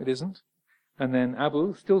 no, it isn't. And then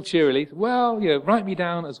Abu, still cheerily, well, write me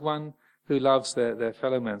down as one who loves their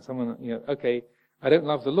fellow men. Someone, okay, I don't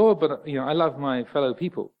love the Lord, but, I love my fellow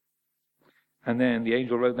people. And then the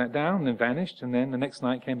angel wrote that down and then vanished, and then the next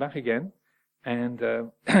night came back again, and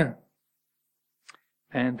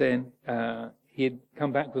and then he had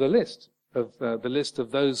come back with a list of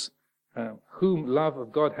those whom love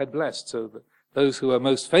of God had blessed, so those who are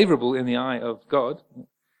most favorable in the eye of God.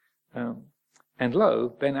 And lo,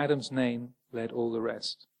 Ben Adam's name led all the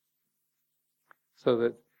rest.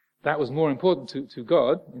 So that was more important to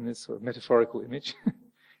God, in this sort of metaphorical image.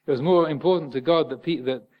 It was more important to God that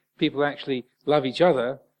people actually love each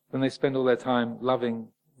other than they spend all their time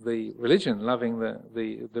loving the religion, loving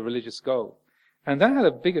the religious goal. And that had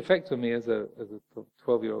a big effect on me as a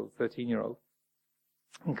 12-year-old, 13-year-old.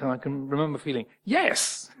 And I can remember feeling,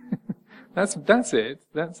 yes! That's it.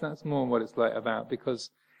 That's more what it's like about,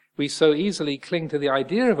 because we so easily cling to the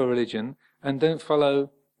idea of a religion and don't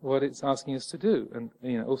follow what it's asking us to do.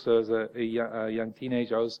 And also as a young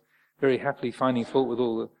teenager, I was very happily finding fault with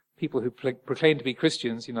all the people who proclaim to be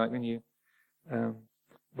Christians. Like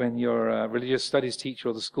when your religious studies teacher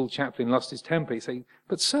or the school chaplain lost his temper, you say,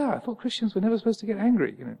 "But sir, I thought Christians were never supposed to get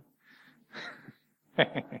angry."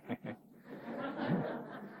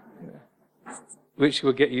 Which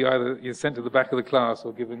will get you either sent to the back of the class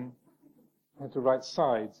or given to write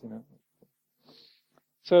sides.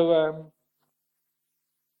 So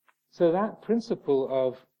that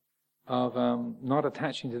principle of not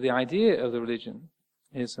attaching to the idea of the religion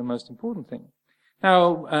is the most important thing.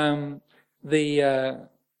 Now,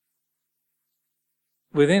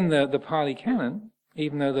 within the Pali Canon,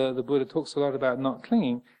 even though the Buddha talks a lot about not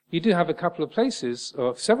clinging, you do have a couple of places,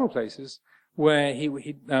 or several places, where he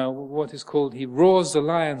roars the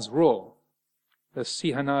lion's roar, the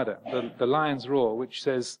Sihanada, the lion's roar, which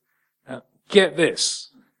says, "Get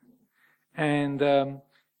this." And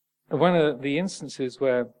one of the instances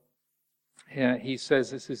where he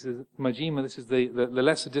says, this is Majjhima, this is the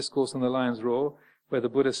lesser discourse on the lion's roar, where the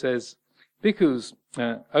Buddha says, "Bhikkhus,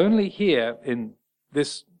 only here in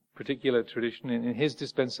this particular tradition, in his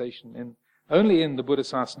dispensation, only in the Buddha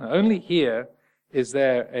Sasana, only here is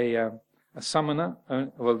there a samana."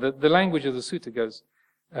 Well, the language of the sutta goes,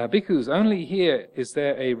 "Bhikkhus, only here is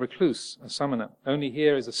there a recluse, a samana. Only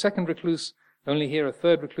here is a second recluse, only here a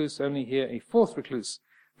third recluse, only here a fourth recluse.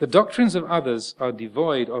 The doctrines of others are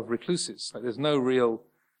devoid of recluses." Like there's no real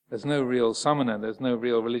samana, there's no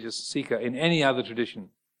real religious seeker in any other tradition.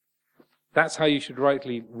 That's how you should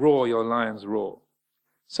rightly roar your lion's roar.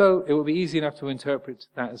 So it would be easy enough to interpret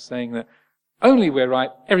that as saying that only we're right,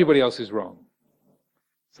 everybody else is wrong.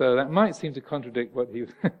 So that might seem to contradict what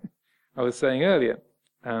I was saying earlier.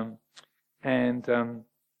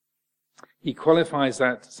 He qualifies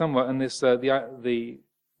that somewhat, and this the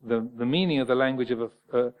meaning of the language of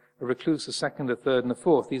a recluse, a second, a third, and a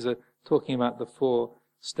fourth. These are talking about the 4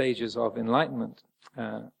 stages of enlightenment: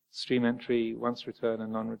 stream entry, once return,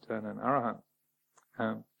 and non-return, and arahant.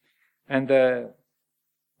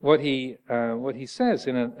 What he says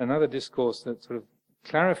in another discourse that sort of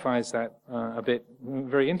clarifies that a bit,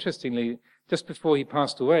 very interestingly, just before he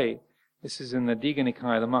passed away. This is in the Digha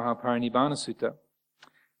Nikaya, the Mahaparinibbana Sutta.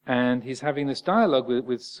 And he's having this dialogue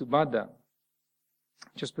with Subhadda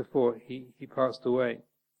just before he passed away.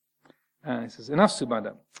 He says, "Enough,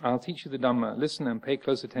 Subhadda. I'll teach you the Dhamma. Listen and pay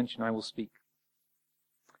close attention. I will speak."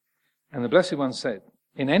 And the Blessed One said,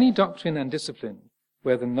 "In any doctrine and discipline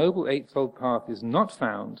where the Noble Eightfold Path is not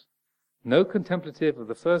found, no contemplative of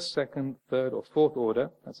the first, second, third, or fourth order,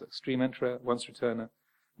 that's extreme enterer, once returner,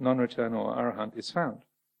 non-returner, or arahant, is found.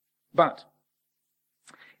 But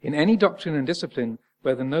in any doctrine and discipline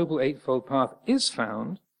where the Noble Eightfold Path is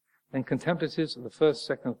found, then contemplatives of the first,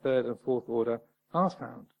 second, third, and fourth order are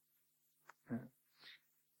found."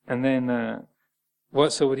 And then,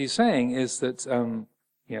 what he's saying is that,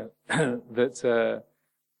 that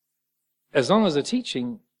as long as the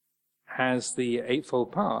teaching has the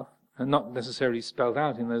Eightfold Path, and not necessarily spelled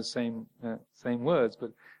out in those same words,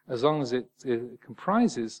 but as long as it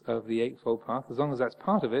comprises of the Eightfold Path, as long as that's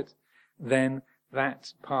part of it, then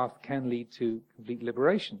that path can lead to complete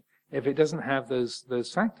liberation. If it doesn't have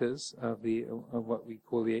those factors of what we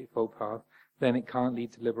call the Eightfold Path, then it can't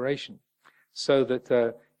lead to liberation. So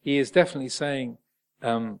that he is definitely saying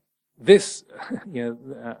this,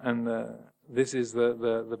 this is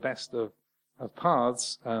the best of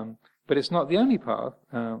paths, but it's not the only path,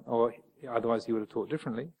 or otherwise he would have taught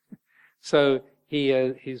differently. So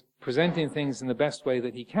he's presenting things in the best way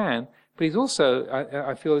that he can, but he's also,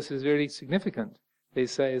 I feel this is really significant. He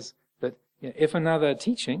says that if another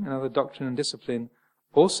teaching, another doctrine and discipline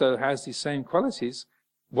also has these same qualities,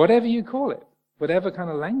 whatever you call it, whatever kind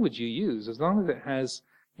of language you use, as long as it has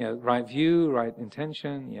right view, right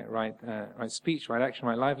intention, right speech, right action,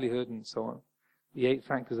 right livelihood, and so on, the 8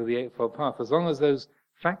 factors of the Eightfold Path, as long as those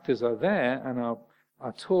factors are there and are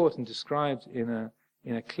taught and described in a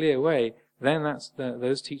clear way, then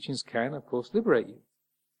those teachings can, of course, liberate you.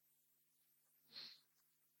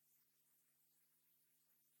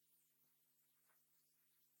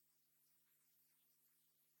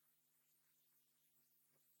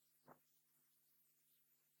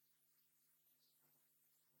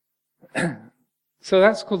 So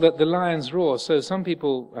that's called the lion's roar. So some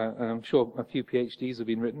people, and I'm sure a few PhDs have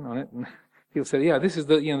been written on it, and people say, yeah, this is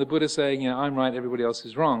the Buddha saying, I'm right, everybody else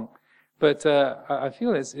is wrong. But I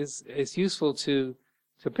feel it's useful to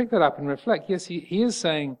pick that up and reflect. Yes, he is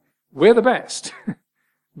saying we're the best,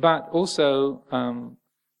 but also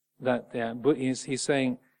he's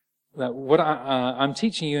saying that what I'm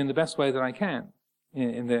teaching you in the best way that I can,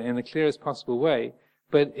 in the clearest possible way.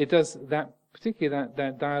 But it does that. Particularly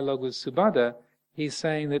that dialogue with Subhadda, he's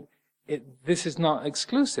saying that this is not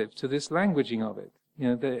exclusive to this languaging of it.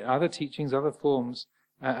 The other teachings, other forms,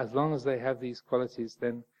 as long as they have these qualities,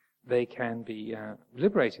 then they can be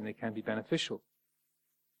liberating, they can be beneficial.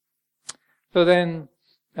 So then,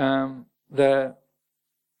 going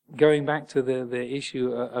back to the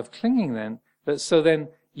issue of clinging then, so then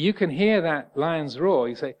you can hear that lion's roar.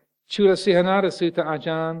 You say, Chula Sihanada Sutta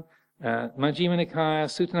Ajahn, Majjhima Nikaya,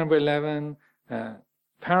 Sutta number 11,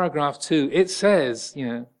 paragraph 2, it says,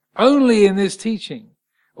 only in this teaching,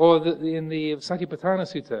 or in the Satipatthana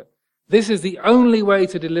Sutta, this is the only way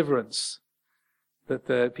to deliverance. That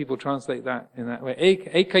the people translate that in that way.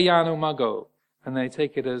 Ekayano Maggo, and they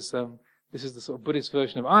take it as, this is the sort of Buddhist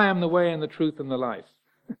version of, I am the way and the truth and the life.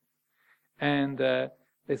 And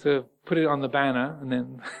they sort of put it on the banner, and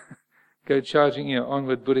then go charging,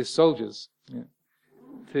 onward Buddhist soldiers,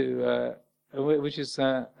 which is,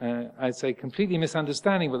 I'd say, completely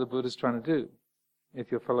misunderstanding what the Buddha's trying to do.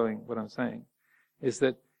 If you're following what I'm saying, is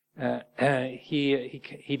that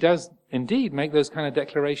he does indeed make those kind of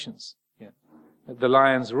declarations, the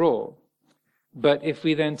lion's roar. But if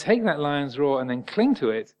we then take that lion's roar and then cling to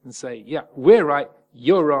it and say, yeah, we're right,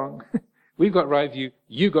 you're wrong, we've got right view,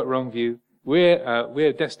 you've got wrong view,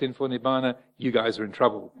 we're destined for nibbana, you guys are in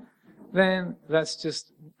trouble, then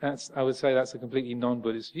I would say that's a completely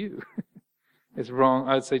non-Buddhist view. It's wrong.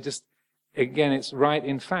 I would say again, it's right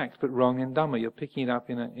in fact, but wrong in Dhamma. You're picking it up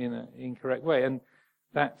in an incorrect way. And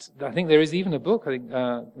I think there is even a book,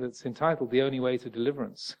 that's entitled The Only Way to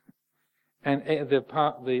Deliverance. And the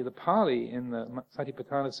Pali in the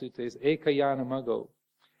Satipatthana Sutta is Ekayana Maggo,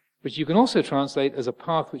 which you can also translate as a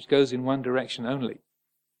path which goes in one direction only.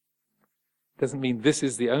 Doesn't mean this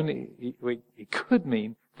is the only, it could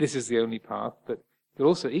mean this is the only path, but it could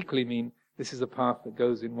also equally mean this is a path that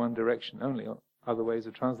goes in one direction only, or other ways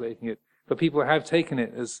of translating it. But people have taken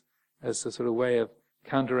it as a sort of way of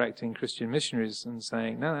counteracting Christian missionaries and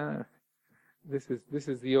saying, no, this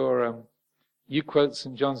is your, you quote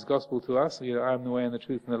St. John's Gospel to us, I am the way and the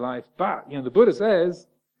truth and the life, but, the Buddha says,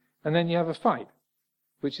 and then you have a fight,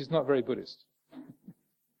 which is not very Buddhist.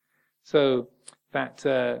 So that,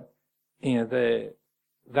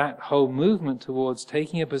 that whole movement towards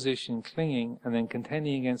taking a position, clinging, and then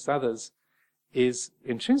contending against others is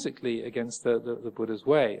intrinsically against the Buddha's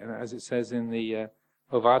way. And as it says in the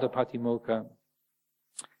Ovada Patimokkha,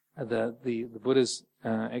 the Buddha's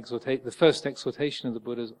the first exhortation of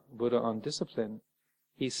the Buddha on discipline,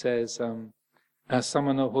 he says,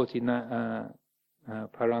 Samano hoti na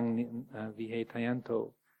parang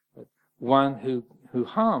vihetayanto. One who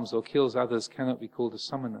harms or kills others cannot be called a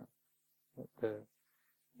samana.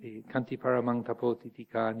 The kanti paramang tapoti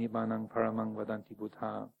tika nibbanang paramang vadanti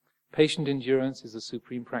buddha. Patient endurance is the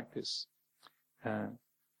supreme practice.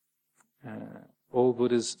 All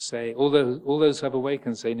Buddhas say, all those who have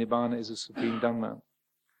awakened say Nibbana is the supreme Dhamma.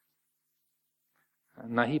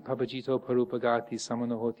 Nahi pabajito parupagati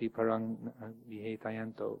samanohoti parang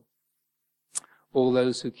vihetayanto. All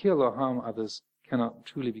those who kill or harm others cannot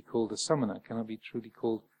truly be called a samana, cannot be truly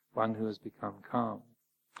called one who has become calm.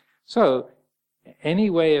 So, any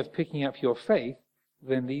way of picking up your faith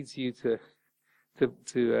then leads you to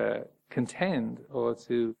contend or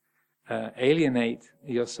to alienate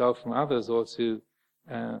yourself from others, or to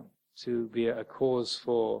be a cause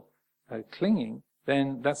for clinging,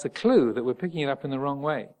 then that's a clue that we're picking it up in the wrong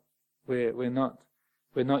way. We're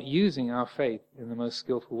not using our faith in the most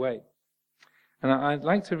skillful way. And I'd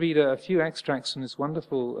like to read a few extracts from this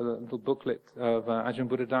wonderful little booklet of Ajahn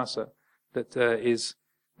Buddhadasa that is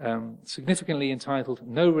significantly entitled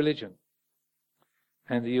 "No Religion."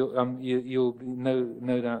 And you'll be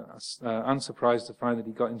no doubt unsurprised to find that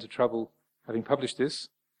he got into trouble having published this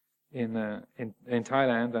in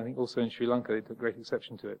Thailand. I think also in Sri Lanka they took great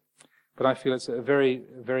exception to it. But I feel it's a very,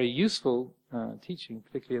 very useful teaching,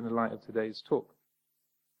 particularly in the light of today's talk.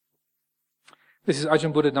 This is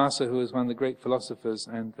Ajahn Buddhadasa, who was one of the great philosophers,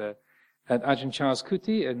 and at Ajahn Charles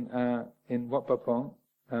Kuti in Wat Pah Pong,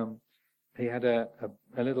 he had a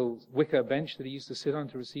little wicker bench that he used to sit on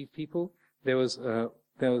to receive people. There was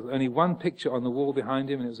only one picture on the wall behind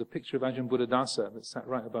him, and it was a picture of Ajahn Buddhadasa that sat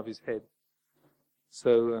right above his head.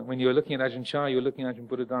 So when you were looking at Ajahn Chah, you were looking at Ajahn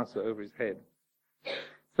Buddhadasa over his head.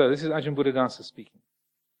 So this is Ajahn Buddhadasa speaking.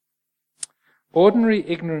 Ordinary,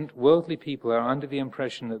 ignorant, worldly people are under the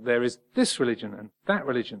impression that there is this religion and that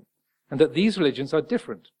religion, and that these religions are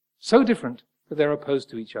different, so different that they're opposed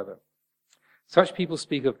to each other. Such people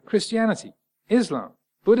speak of Christianity, Islam,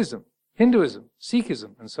 Buddhism, Hinduism,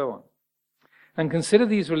 Sikhism, and so on, and consider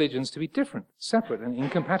these religions to be different, separate, and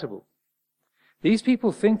incompatible. These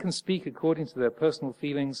people think and speak according to their personal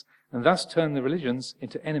feelings, and thus turn the religions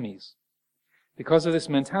into enemies. Because of this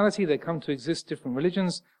mentality, there come to exist different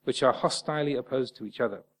religions which are hostilely opposed to each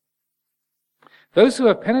other. Those who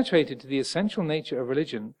have penetrated to the essential nature of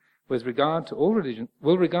religion with regard to all religion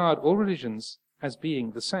will regard all religions as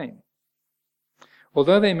being the same.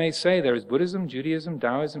 Although they may say there is Buddhism, Judaism,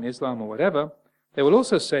 Taoism, Islam, or whatever, they will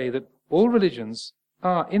also say that all religions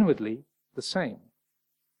are inwardly the same.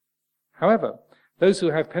 However, those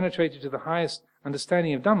who have penetrated to the highest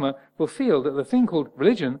understanding of Dhamma will feel that the thing called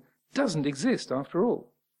religion doesn't exist after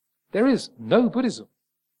all. There is no Buddhism.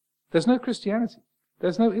 There's no Christianity.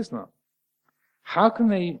 There's no Islam. How can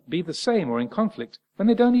they be the same or in conflict when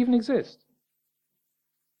they don't even exist?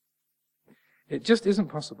 It just isn't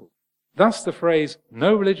possible. Thus the phrase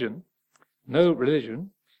no religion,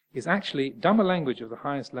 is actually Dhamma language of the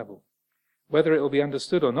highest level. Whether it will be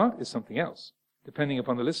understood or not is something else, depending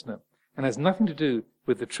upon the listener, and has nothing to do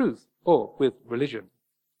with the truth or with religion.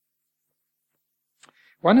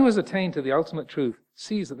 One who has attained to the ultimate truth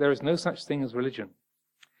sees that there is no such thing as religion.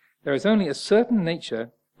 There is only a certain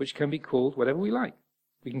nature which can be called whatever we like.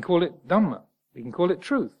 We can call it Dhamma, we can call it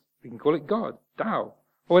truth, we can call it God, Tao,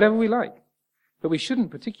 or whatever we like. But we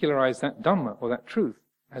shouldn't particularize that Dhamma or that truth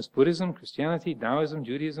as Buddhism, Christianity, Taoism,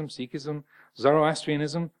 Judaism, Sikhism,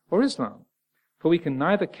 Zoroastrianism, or Islam, for we can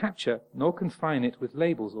neither capture nor confine it with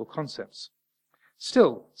labels or concepts.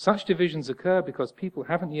 Still, such divisions occur because people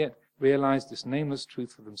haven't yet realized this nameless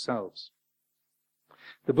truth for themselves.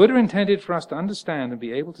 The Buddha intended for us to understand and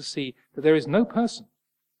be able to see that there is no person,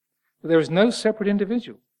 that there is no separate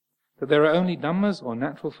individual, that there are only dhammas or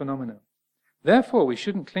natural phenomena. Therefore, we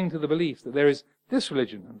shouldn't cling to the belief that there is this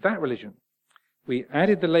religion and that religion. We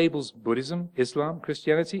added the labels Buddhism, Islam,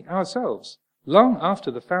 Christianity ourselves, long after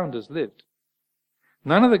the founders lived.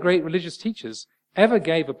 None of the great religious teachers ever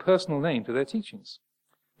gave a personal name to their teachings,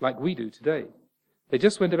 like we do today. They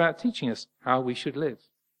just went about teaching us how we should live.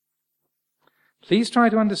 Please try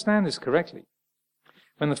to understand this correctly.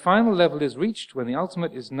 When the final level is reached, when the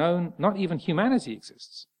ultimate is known, not even humanity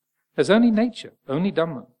exists. There's only nature, only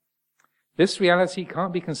Dhamma. This reality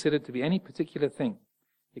can't be considered to be any particular thing.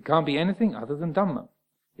 It can't be anything other than Dhamma.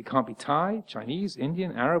 It can't be Thai, Chinese,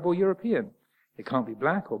 Indian, Arab or European. It can't be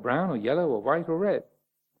black or brown or yellow or white or red.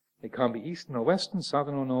 It can't be Eastern or Western,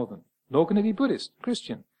 Southern or Northern. Nor can it be Buddhist,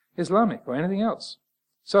 Christian, Islamic or anything else.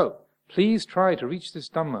 So, please try to reach this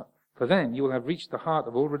Dhamma, for then you will have reached the heart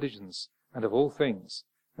of all religions and of all things,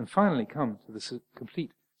 and finally come to the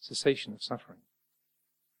complete cessation of suffering.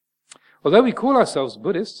 Although we call ourselves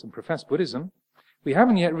Buddhists and profess Buddhism, we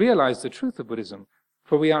haven't yet realized the truth of Buddhism,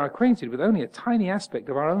 for we are acquainted with only a tiny aspect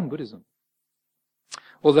of our own Buddhism.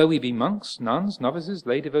 Although we be monks, nuns, novices,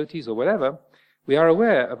 lay devotees, or whatever, we are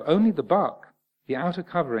aware of only the bark, the outer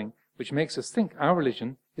covering, which makes us think our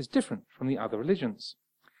religion is different from the other religions.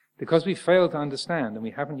 Because we fail to understand and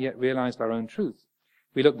we haven't yet realized our own truth,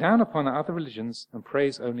 we look down upon our other religions and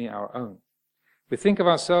praise only our own. We think of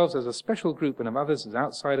ourselves as a special group and of others as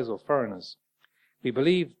outsiders or foreigners. We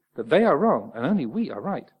believe that they are wrong and only we are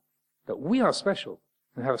right, that we are special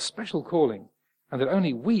and have a special calling, and that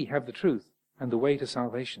only we have the truth and the way to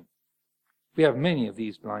salvation. We have many of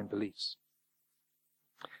these blind beliefs.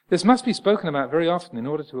 This must be spoken about very often in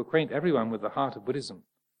order to acquaint everyone with the heart of Buddhism,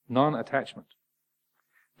 non-attachment.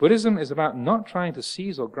 Buddhism is about not trying to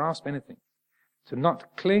seize or grasp anything, to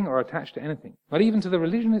not cling or attach to anything, not even to the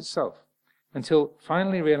religion itself, until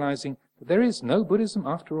finally realizing that there is no Buddhism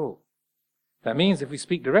after all. That means, if we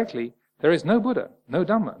speak directly, there is no Buddha, no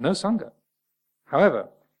Dhamma, no Sangha. However,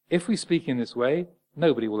 if we speak in this way,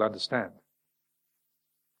 nobody will understand.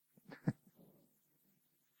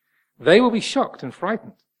 They will be shocked and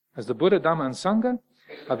frightened, as the Buddha, Dhamma and Sangha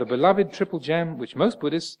are the beloved triple gem which most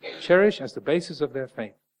Buddhists cherish as the basis of their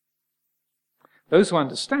faith. Those who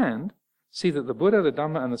understand see that the Buddha, the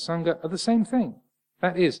Dhamma and the Sangha are the same thing.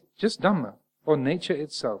 That is, just Dhamma, or nature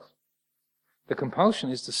itself. The compulsion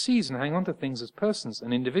is to seize and hang on to things as persons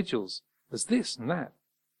and individuals, as this and that.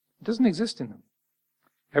 It doesn't exist in them.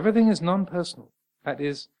 Everything is non-personal. That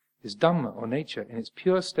is Dhamma or nature in its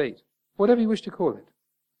pure state, whatever you wish to call it.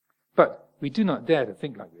 But we do not dare to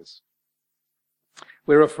think like this.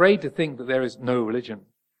 We're afraid to think that there is no religion,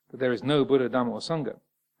 that there is no Buddha, Dhamma or Sangha.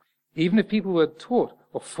 Even if people were taught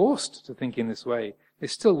or forced to think in this way, they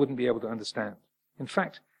still wouldn't be able to understand. In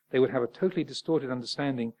fact, they would have a totally distorted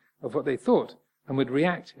understanding of what they thought and would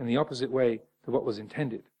react in the opposite way to what was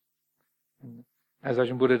intended. And as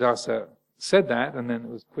Ajahn Buddhadasa said that, and then it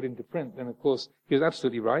was put into print, then of course he was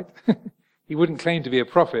absolutely right. He wouldn't claim to be a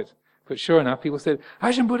prophet, but sure enough, people said,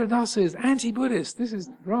 Ajahn Buddhadasa is anti-Buddhist. This is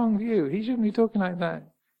wrong view. He shouldn't be talking like that.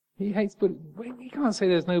 He hates Buddhism. He can't say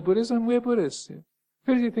there's no Buddhism. We're Buddhists.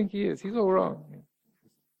 Who does he think he is? He's all wrong.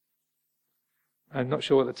 I'm not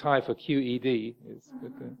sure what the Thai for QED is,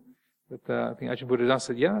 but I think Ajahn Buddhadasa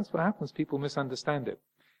said, yeah, that's what happens. People misunderstand it.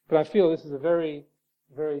 But I feel this is a very,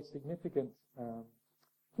 very significant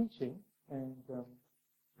teaching and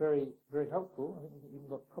very, very helpful. I think we've even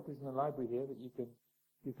got copies in the library here that you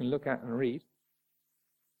can look at and read,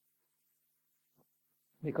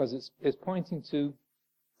 because it's pointing to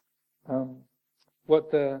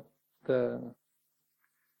what the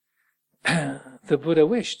Buddha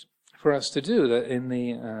wished for us to do, that in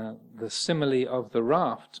the simile of the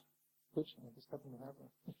raft, which I just happened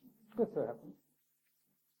to have.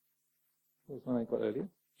 Here's one I got earlier.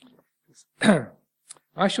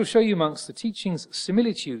 I shall show you, monks, the teaching's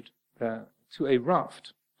similitude to a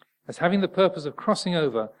raft, as having the purpose of crossing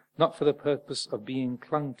over, not for the purpose of being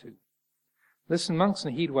clung to. Listen, monks,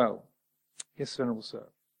 and heed well. Yes, Venerable Sir.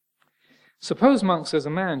 Suppose, monks, there's a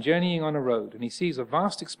man journeying on a road, and he sees a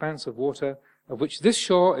vast expanse of water, of which this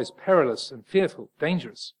shore is perilous and fearful,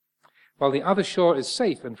 dangerous, while the other shore is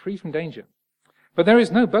safe and free from danger. But there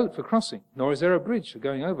is no boat for crossing, nor is there a bridge for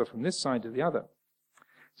going over from this side to the other.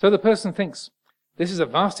 So the person thinks, this is a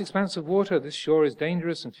vast expanse of water, this shore is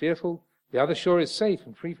dangerous and fearful, the other shore is safe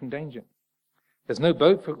and free from danger. There's no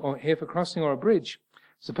boat here for crossing or a bridge.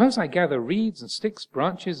 Suppose I gather reeds and sticks,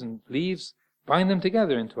 branches and leaves, bind them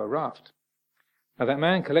together into a raft. Now that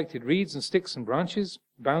man collected reeds and sticks and branches,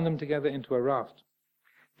 bound them together into a raft.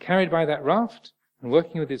 Carried by that raft, and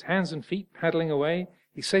working with his hands and feet, paddling away,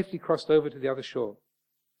 he safely crossed over to the other shore.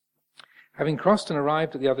 Having crossed and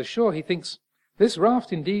arrived at the other shore, he thinks, "This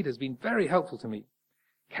raft indeed has been very helpful to me.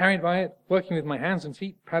 Carried by it, working with my hands and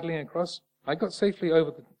feet, paddling across, I got safely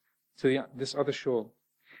over to this other shore.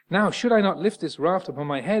 Now, should I not lift this raft upon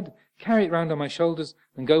my head, carry it round on my shoulders,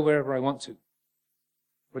 and go wherever I want to?"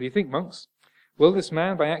 What do you think, monks? Will this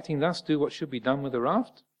man, by acting thus, do what should be done with the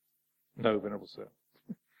raft? No, Venerable Sir.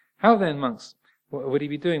 How then, monks? What would he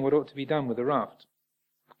be doing? What ought to be done with the raft?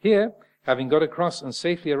 Here, having got across and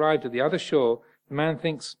safely arrived at the other shore, the man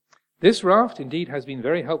thinks, "This raft indeed has been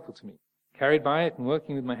very helpful to me. Carried by it and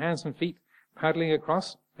working with my hands and feet, paddling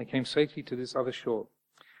across, I came safely to this other shore.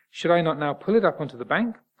 Should I not now pull it up onto the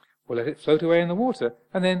bank, or let it float away in the water,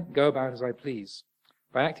 and then go about as I please?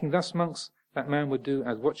 By acting thus, monks, that man would do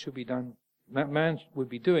as what should be done. That man would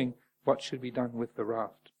be doing what should be done with the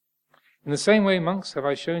raft. In the same way, monks, have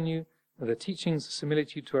I shown you the teaching's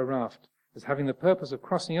similitude to a raft, as having the purpose of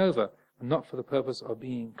crossing over, and not for the purpose of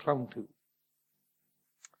being clung to."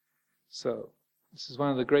 So, this is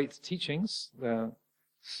one of the great teachings, the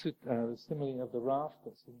simile of the raft.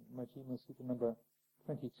 That's in Majjhima Sutta number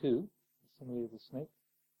 22, the simile of the snake.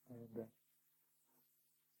 And,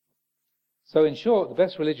 so, in short, the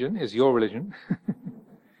best religion is your religion,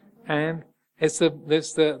 and it's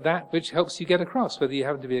that which helps you get across, whether you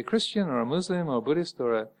happen to be a Christian or a Muslim or a Buddhist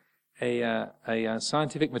or a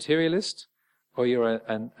scientific materialist, or you're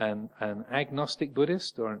an agnostic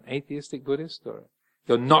Buddhist or an atheistic Buddhist, or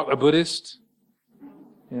you're not a Buddhist.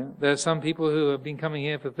 Yeah, there are some people who have been coming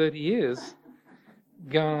here for 30 years,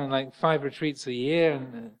 going on like 5 retreats a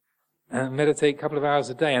year and meditate a couple of hours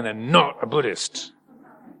a day, and they're not a Buddhist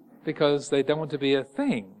because they don't want to be a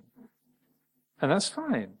thing. And that's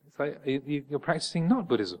fine. It's like you're practicing not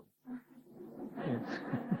Buddhism. Yeah.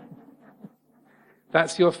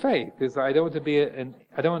 That's your faith. Is I don't want to be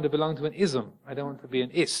I don't want to belong to an ism. I don't want to be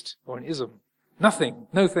an ist or an ism. Nothing,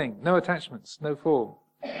 no thing, no attachments, no form,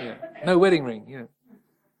 no wedding ring.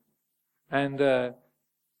 And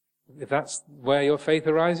if that's where your faith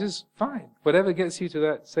arises, fine. Whatever gets you to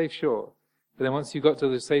that safe shore. But then once you got to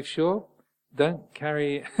the safe shore, don't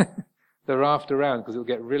carry the raft around, because it'll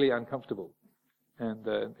get really uncomfortable. And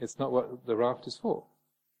it's not what the raft is for.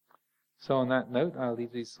 So on that note, I'll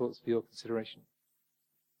leave these thoughts for your consideration.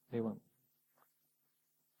 Anyone?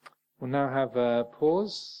 We'll now have a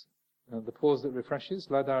pause, the pause that refreshes.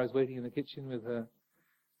 Ladar is waiting in the kitchen with her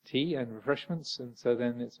tea and refreshments, and so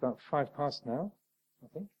then it's about 5 past now, I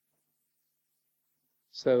think.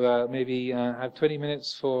 So maybe have 20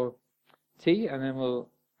 minutes for tea, and then we'll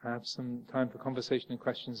have some time for conversation and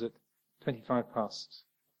questions at 25 past.